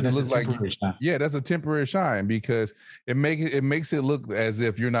 It makes it look like, that's a temporary shine, because it makes it look as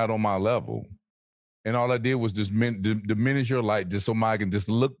if you're not on my level. And all I did was just diminish your light just so I can just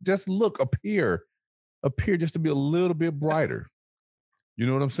appear just to be a little bit brighter. You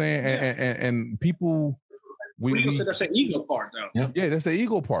know what I'm saying? And people, that's an ego part, though. Yep. Yeah, that's the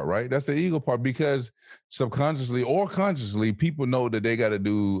ego part, right? That's the ego part, because subconsciously or consciously, people know that they got to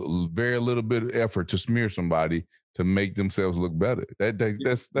do very little bit of effort to smear somebody to make themselves look better.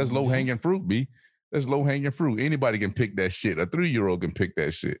 That's low hanging fruit, B. That's low hanging fruit. Anybody can pick that shit. A 3-year-old can pick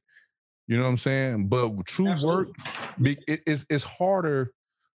that shit. You know what I'm saying? But true work, it's harder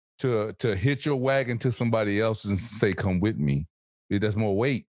to hit your wagon to somebody else and say, "Come with me." That's more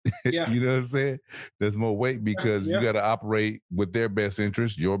weight. Yeah. You know what I'm saying? There's more weight, because you got to operate with their best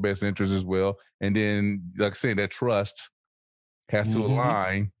interest, your best interest as well. And then, like I said, that trust has to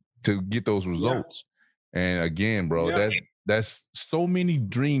align to get those results. And again, bro, that's so many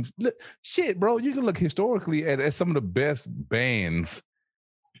dreams. Shit, bro, you can look historically at some of the best bands,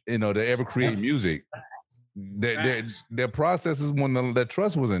 that ever create music. Their processes, when the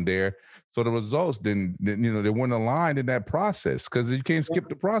trust wasn't there, so the results they weren't aligned in that process, because you can't skip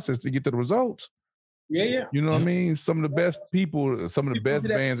the process to get to the results. Yeah. You know what I mean? Some of the best people, some of the best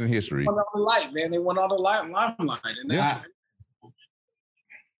bands in history. They want all the light, man. They want all the limelight. And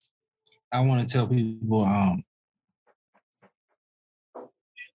I want to tell people,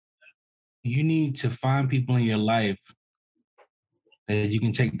 you need to find people in your life that you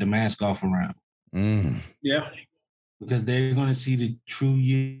can take the mask off around. Yeah. Because they're going to see the true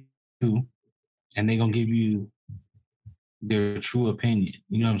you, and they're going to give you their true opinion.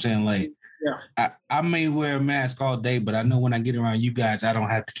 You know what I'm saying? Like, I may wear a mask all day, but I know when I get around you guys, I don't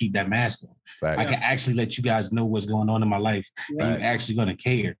have to keep that mask on. Right. I can actually let you guys know what's going on in my life. Right. And you're actually going to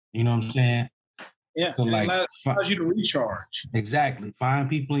care. You know what I'm saying? Yeah. So like, allows you to recharge. Exactly. Find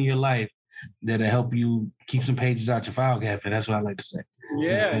people in your life that'll help you keep some pages out your file cabinet. That's what I like to say.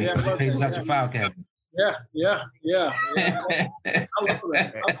 Yeah. Pages out your file cabinet. Yeah. I love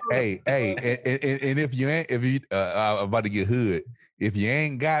that. Hey, and if you I'm about to get hood. If you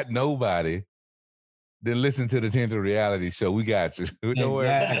ain't got nobody, then listen to the Tinted Reality Show. We got you.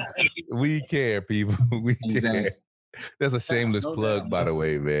 Exactly. We care, people. We care. That's a shameless plug, by the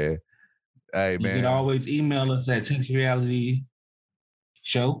way, man. Hey, man. You can always email us at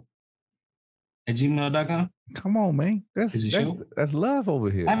tinksrealityshow@gmail.com. Come on, man. That's love over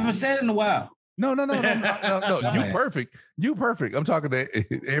here. I haven't said it in a while. No. You perfect. I'm talking to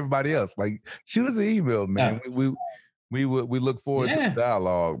everybody else. Like, shoot us an email, man. Yeah. We look forward to the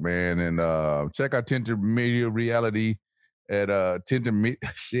dialogue, man. And check out Tinted Media Reality at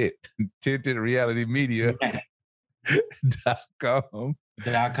tintedrealitymedia.com.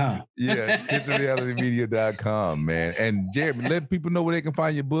 Yeah, tintedrealitymedia.com, man. And Jeremy, let people know where they can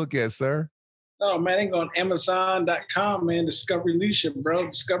find your book at, sir. Oh, man, they go on Amazon.com, man. Discovery Leadership, bro.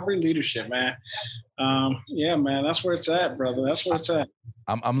 Discovery Leadership, man. Yeah, man, that's where it's at, brother. That's where it's at.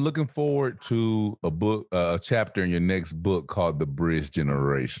 I'm looking forward to a chapter in your next book called The Bridge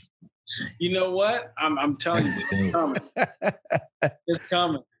Generation. You know what? I'm telling you, it's coming. It's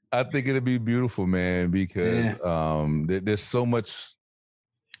coming. I think it'll be beautiful, man, because there's so much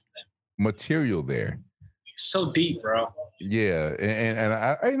material there. So deep, bro. Yeah, and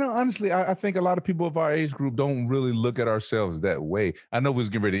I honestly, I think a lot of people of our age group don't really look at ourselves that way. I know we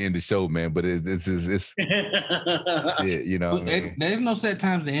was getting ready to end the show, man, but it's shit, you know. There's no set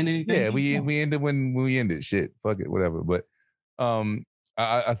times to end anything. Yeah, we end it when we end it. Shit, fuck it, whatever. But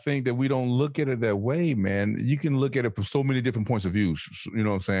I think that we don't look at it that way, man. You can look at it from so many different points of view. You know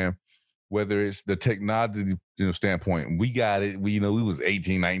what I'm saying? Whether it's the technology, standpoint, we got it. We was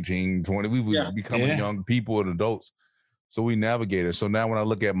 18, 19, 20. We was becoming young people and adults. So we navigated. So now when I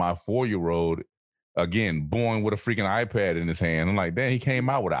look at my 4-year-old, again, born with a freaking iPad in his hand, I'm like, damn, he came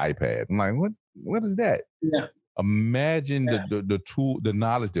out with an iPad. I'm like, what is that? Yeah. Imagine the tool, the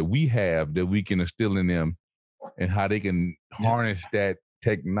knowledge that we have that we can instill in them and how they can harness that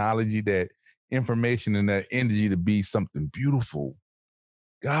technology, that information and that energy to be something beautiful.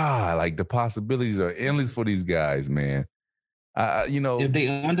 God, like the possibilities are endless for these guys, man. If they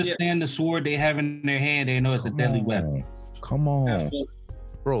understand the sword they have in their hand, they know it's a deadly weapon. Come on,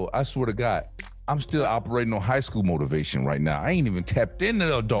 bro. I swear to God, I'm still operating on high school motivation right now. I ain't even tapped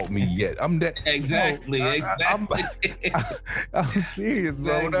into adult me yet. I'm that exactly. I'm serious,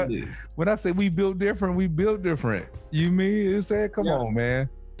 bro. When I say we built different, we built different. You mean it's saying, come on, man.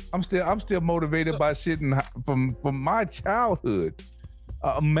 I'm still motivated by shit from my childhood.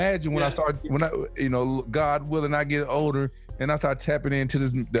 Imagine when God willing, I get older and I start tapping into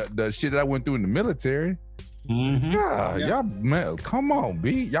the shit that I went through in the military. Mm-hmm. Y'all, man, come on,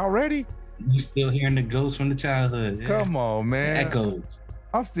 B. Y'all ready? You still hearing the ghosts from the childhood? Yeah. Come on, man. Echoes.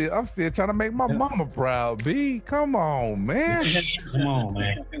 I'm still trying to make my mama proud, B. Come on, man. Come on,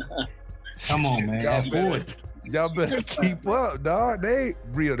 man. Come on, man. Y'all better keep up, dog. They ain't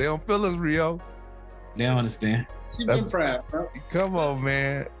real. They don't feel us real. They don't understand. She been proud, bro. Come on,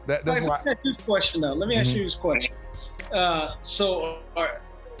 man. That's why. Let me ask you this question, though. Let me ask you this question. So,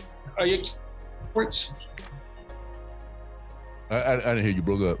 are your sports? I didn't hear you.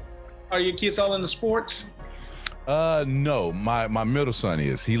 Broke up. Are your kids all into sports? No. My middle son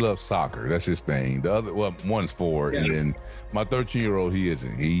is. He loves soccer. That's his thing. The other, one's 4, and then my 13-year-old, he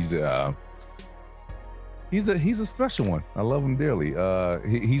isn't. He's a special one. I love him dearly.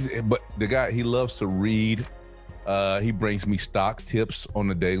 But the guy, he loves to read. He brings me stock tips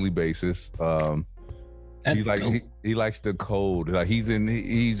on a daily basis. He's like he likes the code. Like he's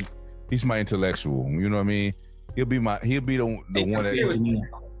my intellectual. You know what I mean? He'll be the one that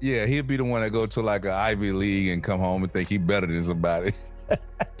he'll be the one that go to like an Ivy League and come home and think he better than somebody.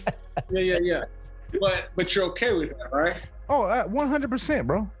 Yeah. But you're okay with that, right? Oh, 100%,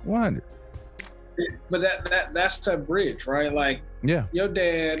 bro. 100. But that's that bridge, right? Like, your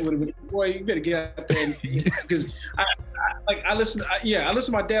dad would have been, boy, you better get out there because I listen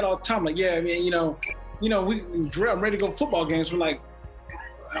to my dad all the time. Like, I'm ready to go to football games. We're like,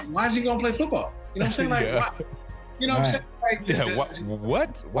 why is he gonna play football? You know what I'm saying? Like, why? You know what I'm saying? Like,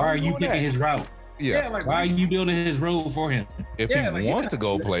 what? Why are you picking his route? Yeah. Like, why are you building his road for him? If he wants to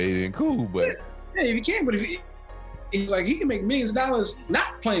go play, then cool. But if he can, but if he can make millions of dollars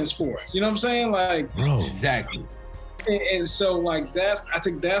not playing sports. You know what I'm saying? Like, bro. Exactly. And so, like, I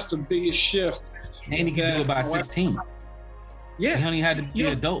think that's the biggest shift. And he can do it by 16. Yeah. He only had to be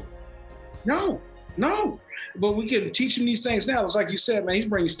an adult. No. But we can teach him these things now. It's like you said, man, he's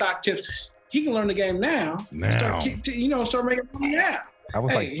bringing stock tips. He can learn the game now. Start making money now. I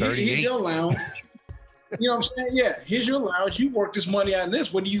was like 38. He's your lounge. You know what I'm saying? Yeah, here's your allowance. You work this money out in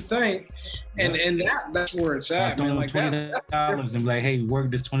this. What do you think? And that's where it's at, man. Like $20 and be like, hey,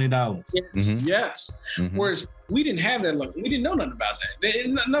 work this $20. Yes. Whereas we didn't have that look. We didn't know nothing about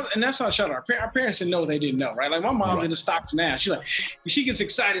that. And that's how I shot our parents didn't know what they didn't know, right? Like my mom in the stocks now. She gets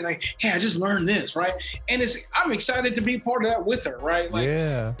excited, like, hey, I just learned this, right? And I'm excited to be part of that with her, right? Like,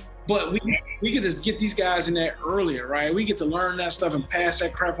 yeah. But we get to get these guys in there earlier, right? We get to learn that stuff and pass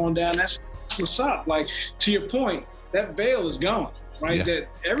that crap on down. That's what's up. Like, to your point, that veil is gone, right? Yeah. That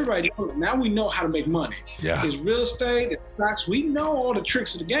everybody knows. Now we know how to make money. Yeah. It's real estate, it's stocks. We know all the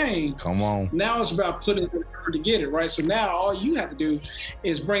tricks of the game. Come on. Now it's about putting in the effort to get it, right? So now all you have to do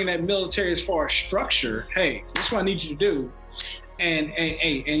is bring that military as far as structure. Hey, this is what I need you to do. And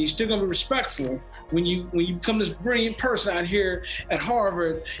you're still gonna be respectful. When you become this brilliant person out here at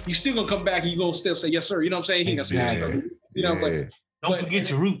Harvard, you still gonna come back and you're gonna still say yes, sir. You know what I'm saying? Exactly. But don't forget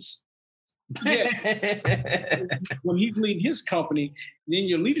your roots. Yeah. When he's leading his company, then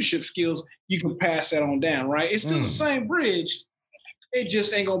your leadership skills, you can pass that on down, right? It's still the same bridge. It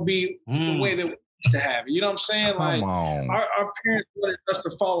just ain't gonna be the way that we used to have it. You know what I'm saying? Like our parents wanted us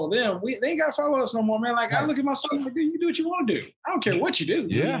to follow them. They ain't gotta follow us no more, man. Like I look at my son, like, you do what you want to do. I don't care what you do.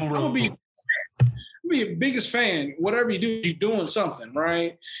 Yeah. I'm gonna be your biggest fan. Whatever you do, you're doing something,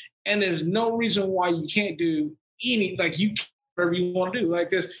 right? And there's no reason why you can't do whatever you want to do. Like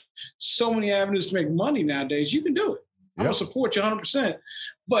there's so many avenues to make money nowadays. You can do it. I'm gonna support you 100%,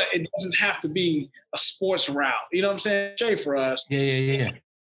 but it doesn't have to be a sports route. You know what I'm saying? Jay, for us. Yeah.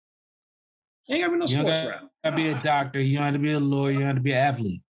 Ain't gotta be no sports route. You gotta be a doctor. You don't have to be a lawyer. You don't have to be an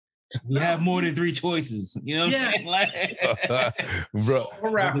athlete. We have more than 3 choices. You know what I'm saying? Like, bro, a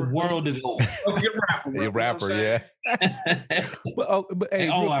rapper. The world is old. A rapper, yeah. but hey,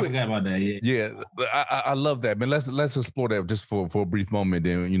 I forgot about that. Yeah, I love that, man. Let's explore that just for a brief moment.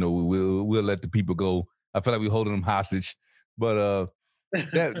 Then we'll let the people go. I feel like we're holding them hostage. But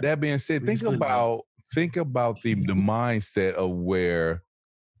that being said, think about the mindset of where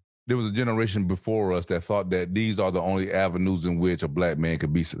there was a generation before us that thought that these are the only avenues in which a black man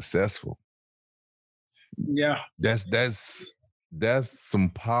could be successful. Yeah. That's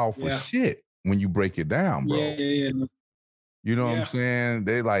some powerful shit when you break it down, bro. Yeah. You know what I'm saying?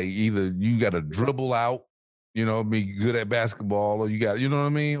 They like either you got to dribble out, be good at basketball, or you got, you know what I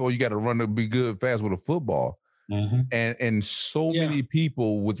mean? Or you got to run to be good fast with a football. Mm-hmm. And so many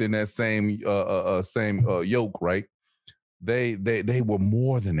people within that same yoke, right? They were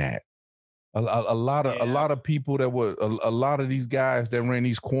more than that. A lot of people that were a lot of these guys that ran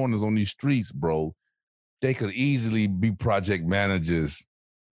these corners on these streets, bro. They could easily be project managers.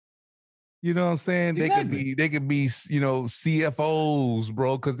 You know what I'm saying? Exactly. They could be CFOs,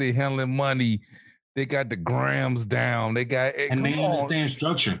 bro, because they handling money. They got the grams down. They understand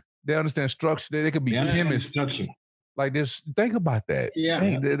structure. They understand structure. They could be chemists. Structure. Like this. Think about that.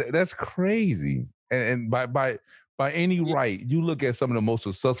 Yeah, that's crazy. And by any right, you look at some of the most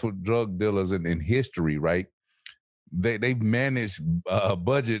successful drug dealers in history, right? They've managed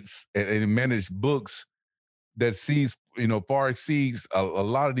budgets and managed books that far exceeds a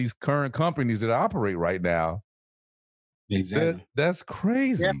lot of these current companies that operate right now. Exactly. That's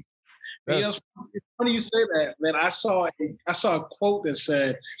crazy. Yeah. It's funny you say that, man. I saw a quote that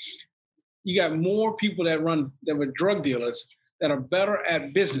said, you got more people that were drug dealers that are better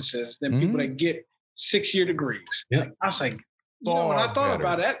at businesses than people that get 6-year degrees. Yeah. I was like, when I thought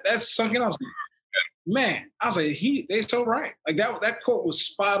about that, that's something else. Man, I was like, they're so right. Like that quote was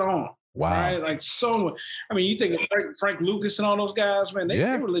spot on. Wow. Right? Like you think of Frank Lucas and all those guys, man,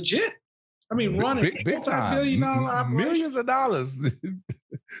 they were legit. I mean, running big time. $1 billion, millions of dollars.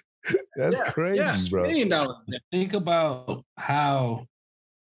 That's crazy, yes, bro. $1 million. Think about how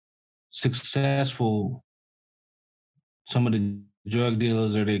successful some of the drug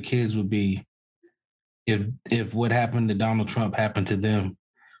dealers or their kids would be if what happened to Donald Trump happened to them,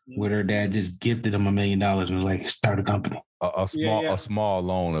 where their dad just gifted them $1 million and was like, start a company. A small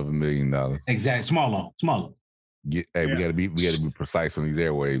loan of $1 million. Exactly. Small loan. We gotta be precise on these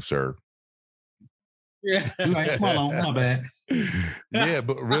airwaves, sir. Yeah. Right, small loan, my bad. Yeah,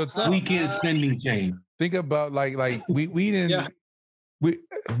 but real time. Weekend spending change. Think about like we didn't we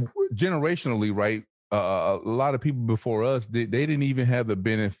generationally, right? A lot of people before us, they didn't even have the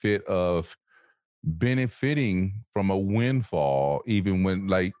benefit of benefiting from a windfall, even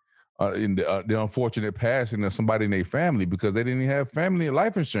when in the unfortunate passing of somebody in their family, because they didn't have family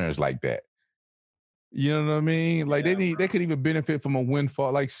life insurance like that. You know what I mean? Like they could even benefit from a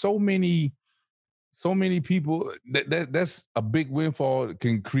windfall. Like so many people that's a big windfall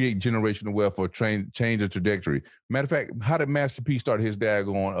can create generational wealth or change the trajectory. Matter of fact, how did Master P start his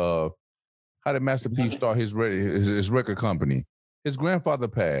daggone How did Master P start his record company? His grandfather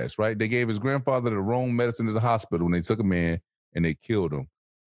passed, right? They gave his grandfather the wrong medicine at the hospital when they took him in and they killed him.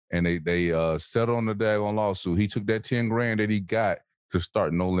 And they settled on the daggone lawsuit. He took that 10 grand that he got to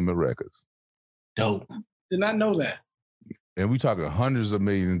start No Limit Records. Dope. Did not know that. And we talking hundreds of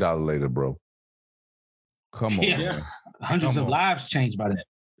millions of dollars later, bro. Come on, man. Hundreds of lives changed by that.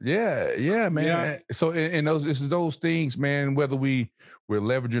 Yeah, man. Yeah. So in those, it's those things, man. Whether we're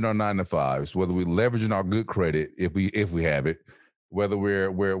leveraging our 9-to-5s, whether we're leveraging our good credit, if we have it, whether we're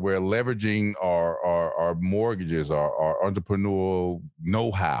leveraging our mortgages, our entrepreneurial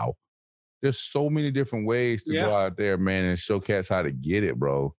know-how. There's so many different ways to go out there, man, and show cats how to get it,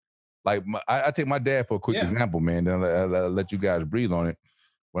 bro. Like I take my dad for a quick example, man. Then I'll let you guys breathe on it.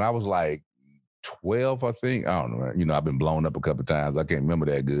 When I was like 12, I think. I don't know. You know, I've been blown up a couple of times. I can't remember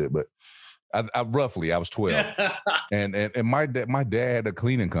that good, but I was 12. and my dad had a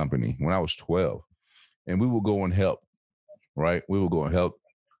cleaning company when I was 12. And we would go and help, right? We would go and help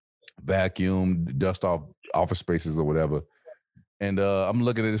vacuum, dust off office spaces or whatever. And I'm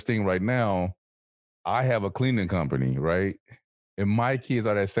looking at this thing right now. I have a cleaning company, right? And my kids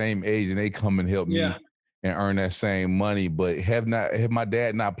are that same age and they come and help me and earn that same money. But have my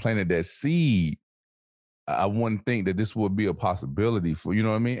dad not planted that seed, I wouldn't think that this would be a possibility for, you know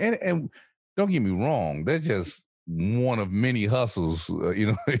what I mean? And don't get me wrong, that's just one of many hustles, you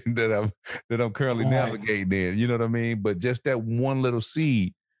know, that I'm currently navigating in, you know what I mean? But just that one little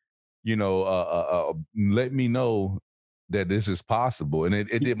seed, you know, let me know that this is possible. And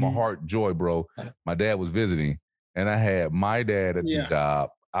it did my heart joy, bro. My dad was visiting and I had my dad at the job.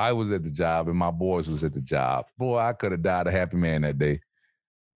 I was at the job and my boys was at the job. Boy, I could have died a happy man that day.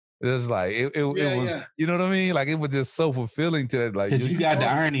 It was like, it was, you know what I mean? Like, it was just so fulfilling to that. Like, you got the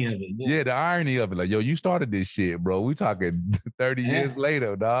irony of it. Yeah, the irony of it. Like, yo, you started this shit, bro. We talking 30 years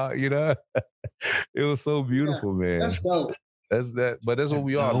later, dog, you know? It was so beautiful, man. That's dope. But that's what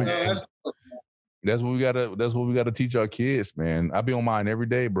we are, man. That's what we gotta teach our kids, man. I be on mine every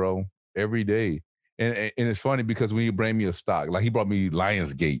day, bro. Every day. And it's funny because when you bring me a stock, like he brought me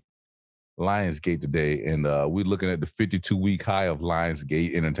Lionsgate today, and we're looking at the 52-week high of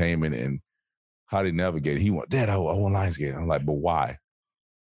Lionsgate Entertainment and how they navigate it. He went, Dad, I want Lionsgate. I'm like, but why?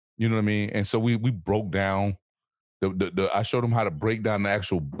 You know what I mean? And so we broke down I showed him how to break down the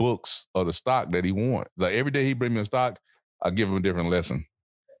actual books of the stock that he wants. Like every day he bring me a stock, I give him a different lesson.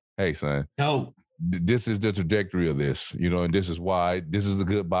 Hey, son. No. This is the trajectory of this, you know, and this is why this is a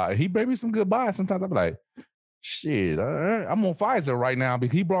good buy. He bring me some good buys. Sometimes I'm like, shit, I'm on Pfizer right now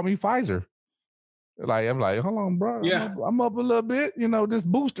because he brought me Pfizer. Like, I'm like, hold on, bro. Yeah. I'm up a little bit, you know, this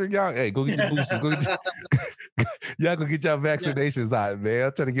booster, y'all. Hey, go get your boosters. Y'all go get your vaccinations out, man.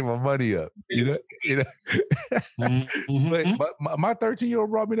 I'm trying to get my money up, you know. But my 13-year-old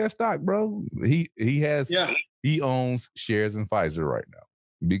brought me that stock, bro. He owns shares in Pfizer right now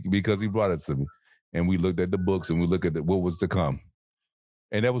because he brought it to me. And we looked at the books and we looked at what was to come.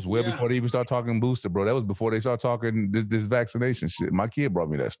 And that was way before they even started talking booster, bro. That was before they started talking this vaccination shit. My kid brought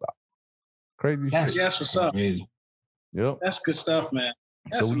me that stock. Crazy shit. That's what's up. Yep. That's good stuff, man.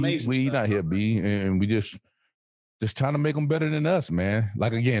 That's so amazing. We stuff. not here, B, and we just trying to make them better than us, man.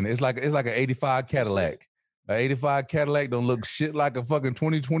 Like again, it's like an 85 Cadillac. An 85 Cadillac don't look shit like a fucking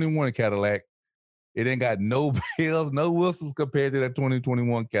 2021 Cadillac. It ain't got no bells, no whistles compared to that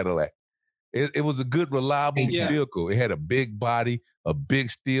 2021 Cadillac. It was a good, reliable vehicle. It had a big body, a big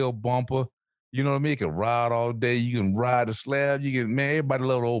steel bumper. You know what I mean? It can ride all day. You can ride a slab. Everybody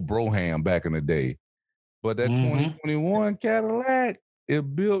loved old Broham back in the day. But that 2021 Cadillac,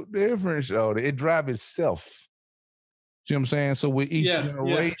 it built different. So it drive itself. See what I'm saying? So with each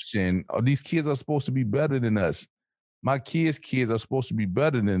generation, these kids are supposed to be better than us. My kids are supposed to be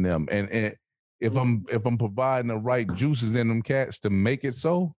better than them. And if I'm providing the right juices in them cats to make it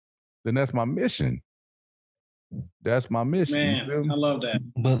so, then that's my mission. That's my mission. Man, I love that.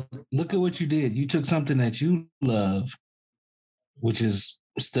 But look at what you did. You took something that you love, which is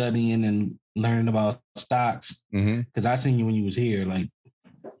studying and learning about stocks. Because I seen you when you was here. Like,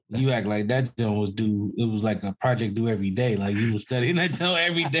 you act like that joint was due. It was like a project due every day. Like, you was studying that joint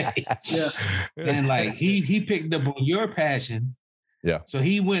every day. And like he picked up on your passion. Yeah. So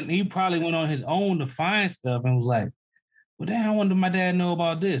he probably went on his own to find stuff and was like, well, damn, I wonder my dad know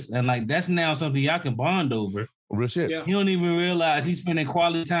about this. And like, that's now something y'all can bond over. Real shit. Yeah. You don't even realize he's spending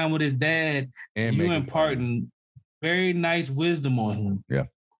quality time with his dad. And you imparting very nice wisdom on him. Yeah.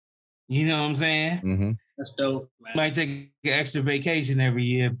 You know what I'm saying? That's dope, man. You might take an extra vacation every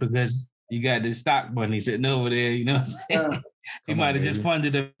year because you got this stock money sitting over there. You know what I'm saying? He might have just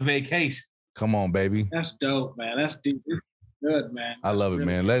funded a vacation. Come on, baby. That's dope, man. That's deep. Good, man. I love it, really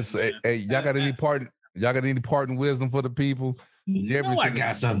man. good, Let's man. hey, y'all got any parting wisdom for the people? Jeremy, I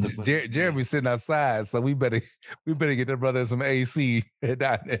got something. Jeremy's sitting outside, so we better get that brother some AC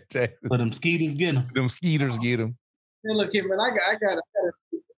down there, Texas. But them skeeters get him. Them skeeters get him. Hey, look here, man. I got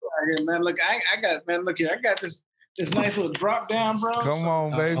it, man. Look, I got, man. Look here, I got this nice little drop down, bro. Come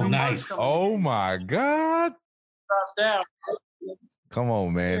on, baby. Oh, nice. Oh my God. Drop down. Come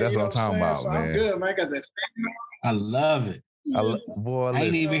on, man. That's what I'm talking about, so man. I'm good, man. I got that. I love it. Boy, I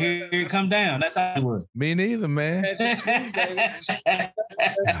ain't even hear it come down. That's how it was. Me neither, man. It's just sweet, baby.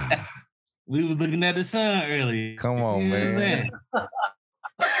 We was looking at the sun earlier. Come on, man.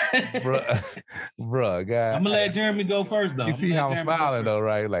 Bruh, God. I'm gonna let Jeremy go first, though. You see how I'm smiling, though,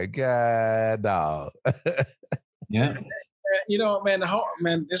 right? Like, God, dog. Yeah. You know, man,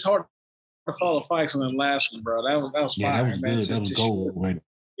 it's hard to follow Fikes on the last one, bro. That was fire, that was man. good. That was gold, right?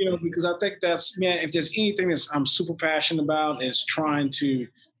 You know, because I think that's, man, if there's anything that I'm super passionate about is trying to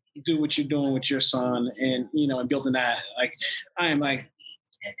do what you're doing with your son and, you know, and building that. Like, I am like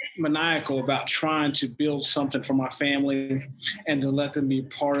maniacal about trying to build something for my family and to let them be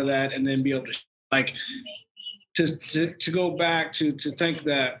part of that and then be able to, like, to go back to think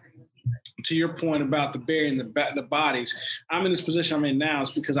that, to your point about the burying the bodies, I'm in this position I'm in now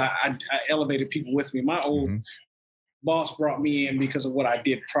is because I elevated people with me. My old boss brought me in because of what I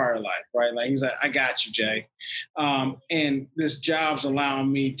did prior life, right? Like he's like, I got you, Jay. And this job's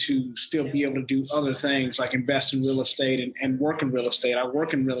allowing me to still be able to do other things like invest in real estate and work in real estate. I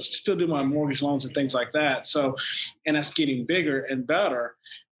work in real estate, still do my mortgage loans and things like that. So, and that's getting bigger and better.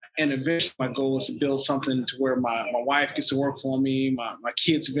 And eventually my goal is to build something to where my wife gets to work for me, my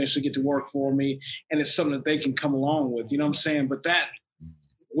kids eventually get to work for me, and it's something that they can come along with, you know what I'm saying? But that,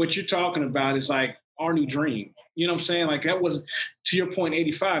 what you're talking about is like our new dream. You know what I'm saying? Like that was, to your point,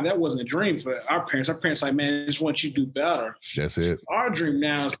 85, that wasn't a dream for our parents. Our parents like, man, I just want you to do better. That's it. Our dream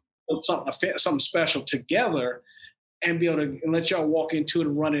now is to build something special together and be able to let y'all walk into it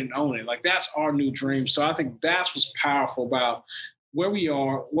and run it and own it. Like that's our new dream. So I think that's what's powerful about where we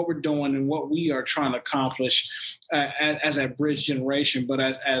are, what we're doing, and what we are trying to accomplish as a bridge generation, but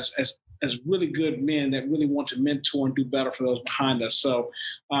as really good men that really want to mentor and do better for those behind us. So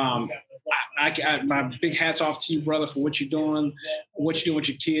my big hats off to you, brother, for what you're doing with your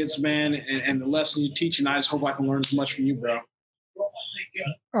kids, man, and the lesson you're teaching. I just hope I can learn as much from you, bro.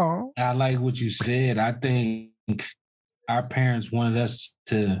 Oh, I like what you said. I think our parents wanted us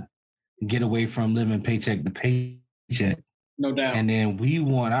to get away from living paycheck to paycheck. No doubt. And then we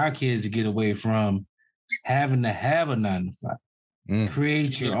want our kids to get away from having to have a 9 to 5.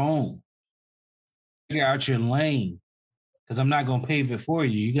 Create your own. Figure out your lane. Because I'm not going to pave it for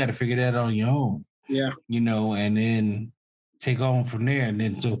you. You got to figure that out on your own. Yeah. You know, and then take on from there. And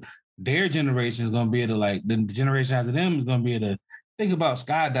then so their generation is going to be able to, like, the generation after them is going to be able to think about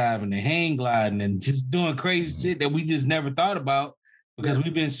skydiving and hang gliding and just doing crazy shit that we just never thought about because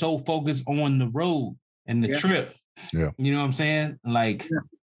we've been so focused on the road and the trip. Yeah. You know what I'm saying? Like,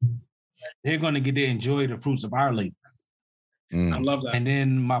 they're going to get to enjoy the fruits of our labor. I love that. And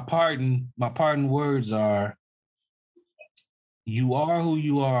then my parting words are, you are who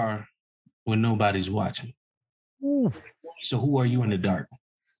you are when nobody's watching. Ooh. So who are you in the dark?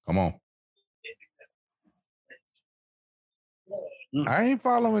 Come on. I ain't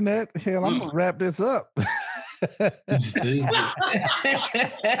following that. Hell, I'm gonna wrap this up. I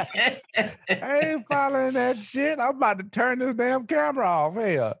ain't following that shit. I'm about to turn this damn camera off.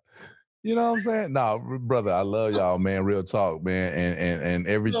 Hell. You know what I'm saying? No, brother, I love y'all, man. Real talk, man. And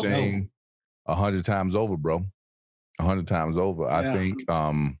everything 100 times over, bro. 100 times over. I think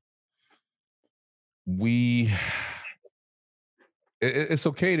it's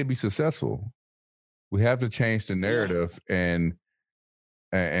okay to be successful. We have to change the narrative and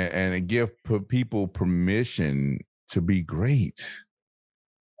give people permission to be great.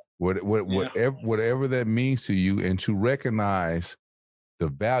 Whatever that means to you, and to recognize the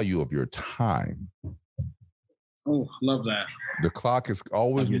value of your time. Oh, love that. The clock is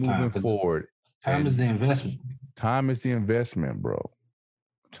always moving forward. Time is the investment. Time is the investment, bro.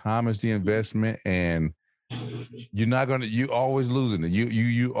 Time is the investment, and you always losing it.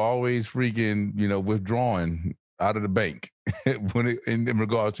 You always freaking, withdrawing out of the bank when in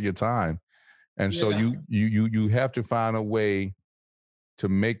regards to your time. And so you have to find a way to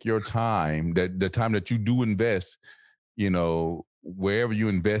make your time, that the time that you do invest, wherever you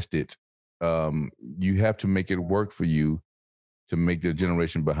invest it, you have to make it work for you to make the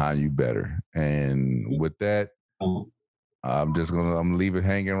generation behind you better. And with that, I'm gonna leave it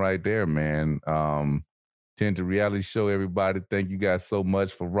hanging right there, man. Tinted Reality Show, everybody. Thank you guys so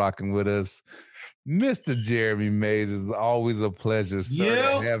much for rocking with us. Mr. Jeremy Mays, it's always a pleasure,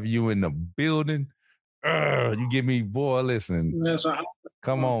 sir, to have you in the building. You give me, boy, listen. Yes,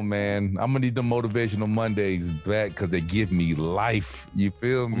 Come on, man. I'm going to need the Motivational Mondays back because they give me life. You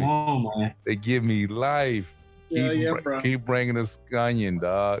feel me? Come on, man. They give me life. Bro. Keep bringing us onion,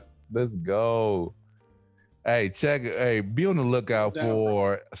 dog. Let's go. Hey, be on the lookout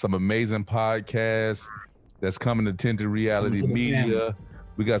for some amazing podcasts that's coming to Tinted Reality Media.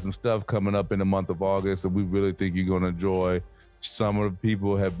 We got some stuff coming up in the month of August that we really think you're going to enjoy. Some of the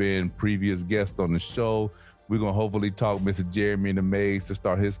people have been previous guests on the show. We're going to hopefully talk Mr. Jeremy the Mays to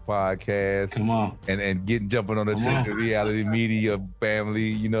start his podcast. Come on. And jumping on the Tinted Reality Media family.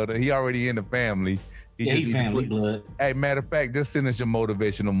 You know, he already in the family. He family blood. Hey, matter of fact, just send us your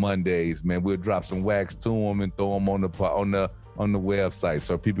Motivational Mondays, man. We'll drop some wax to them and throw them on the website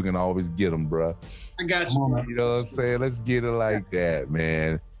so people can always get them, bro. I got you. You know what I'm saying? Let's get it like that,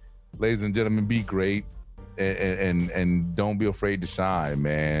 man. Ladies and gentlemen, be great and don't be afraid to shine,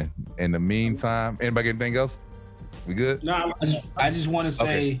 man. In the meantime, anybody got anything else? We good? No, I just want to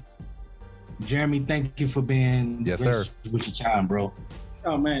say, Jeremy, thank you for being sir. With your time, bro.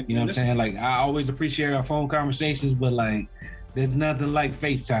 Oh man, you know what I'm saying? Like, I always appreciate our phone conversations, but like, there's nothing like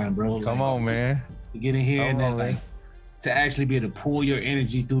FaceTime, bro. Come on, man. To get in here and to actually be able to pull your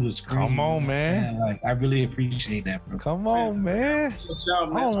energy through the screen. Come on, man. Like, I really appreciate that, bro. Come on, man.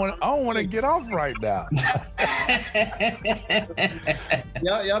 I don't want to get off right now.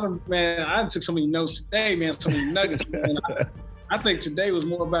 y'all, man. I took so many notes today, man. So many nuggets, man. I think today was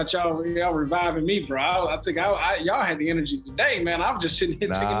more about y'all reviving me, bro. I think y'all had the energy today, man. I was just sitting here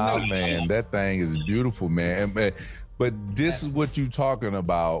taking notes. Man, that thing is beautiful, man. But this is what you're talking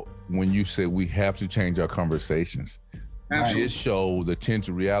about when you say we have to change our conversations. Absolutely. This show, the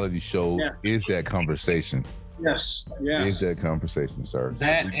Tinted Reality Show, is that conversation. Yes. Is that conversation, sir.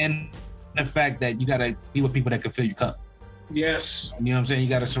 That and the fact that you got to be with people that can fill your cup. Yes. You know what I'm saying? You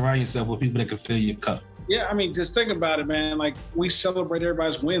got to surround yourself with people that can fill your cup. Yeah, I mean, just think about it, man. Like, we celebrate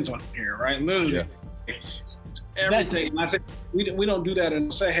everybody's wins on here, right? Literally. Yeah. Everything. I think we don't do that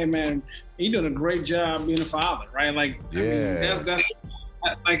and say, hey, man, you're doing a great job being a father, right? Like, I mean, that's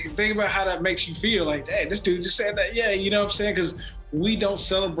like, think about how that makes you feel. Like, hey, this dude just said that. Yeah, you know what I'm saying? Because we don't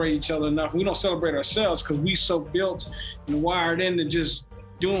celebrate each other enough. We don't celebrate ourselves because we so built and wired into just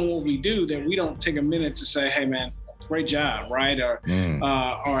doing what we do that we don't take a minute to say, hey, man, great job, right? Or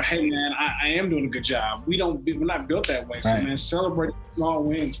hey, man, I am doing a good job. We're not built that way. So, man, celebrate small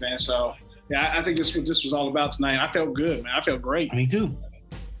wins, man. So, yeah, I think this was all about tonight. I felt good, man. I felt great. Me too.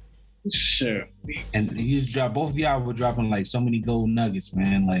 Sure. And you just both of y'all were dropping like so many gold nuggets,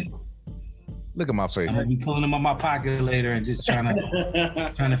 man. Like, look at my face. I'm gonna be pulling them out my pocket later and just trying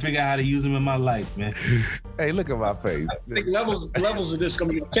to figure out how to use them in my life, man. Hey, look at my face. I think levels of this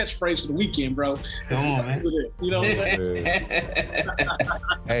gonna be a catchphrase for the weekend, bro. Come on, man. You know what I'm saying?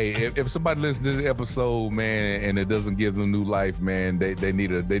 Hey, if somebody listens to the episode, man, and it doesn't give them new life, man, they need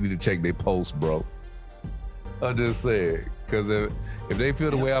to check their post, bro. I'm just saying, because if they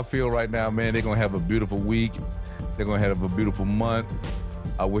feel the way I feel right now, man, they're gonna have a beautiful week. They're gonna have a beautiful month.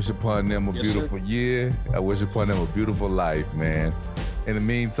 I wish upon them a beautiful year. I wish upon them a beautiful life, man. In the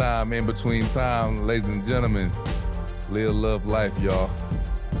meantime, in between time, ladies and gentlemen, live, love, life, y'all.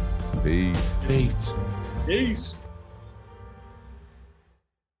 Peace. Peace. Peace.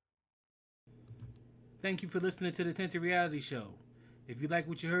 Thank you for listening to the Tinted Reality Show. If you like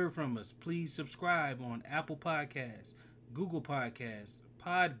what you heard from us, please subscribe on Apple Podcasts, Google Podcasts,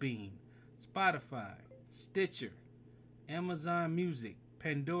 Podbean, Spotify, Stitcher, Amazon Music,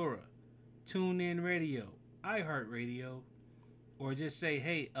 Pandora, TuneIn Radio, iHeartRadio, or just say,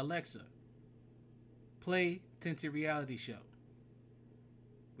 hey, Alexa, play Tinted Reality Show.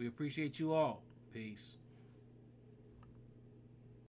 We appreciate you all. Peace.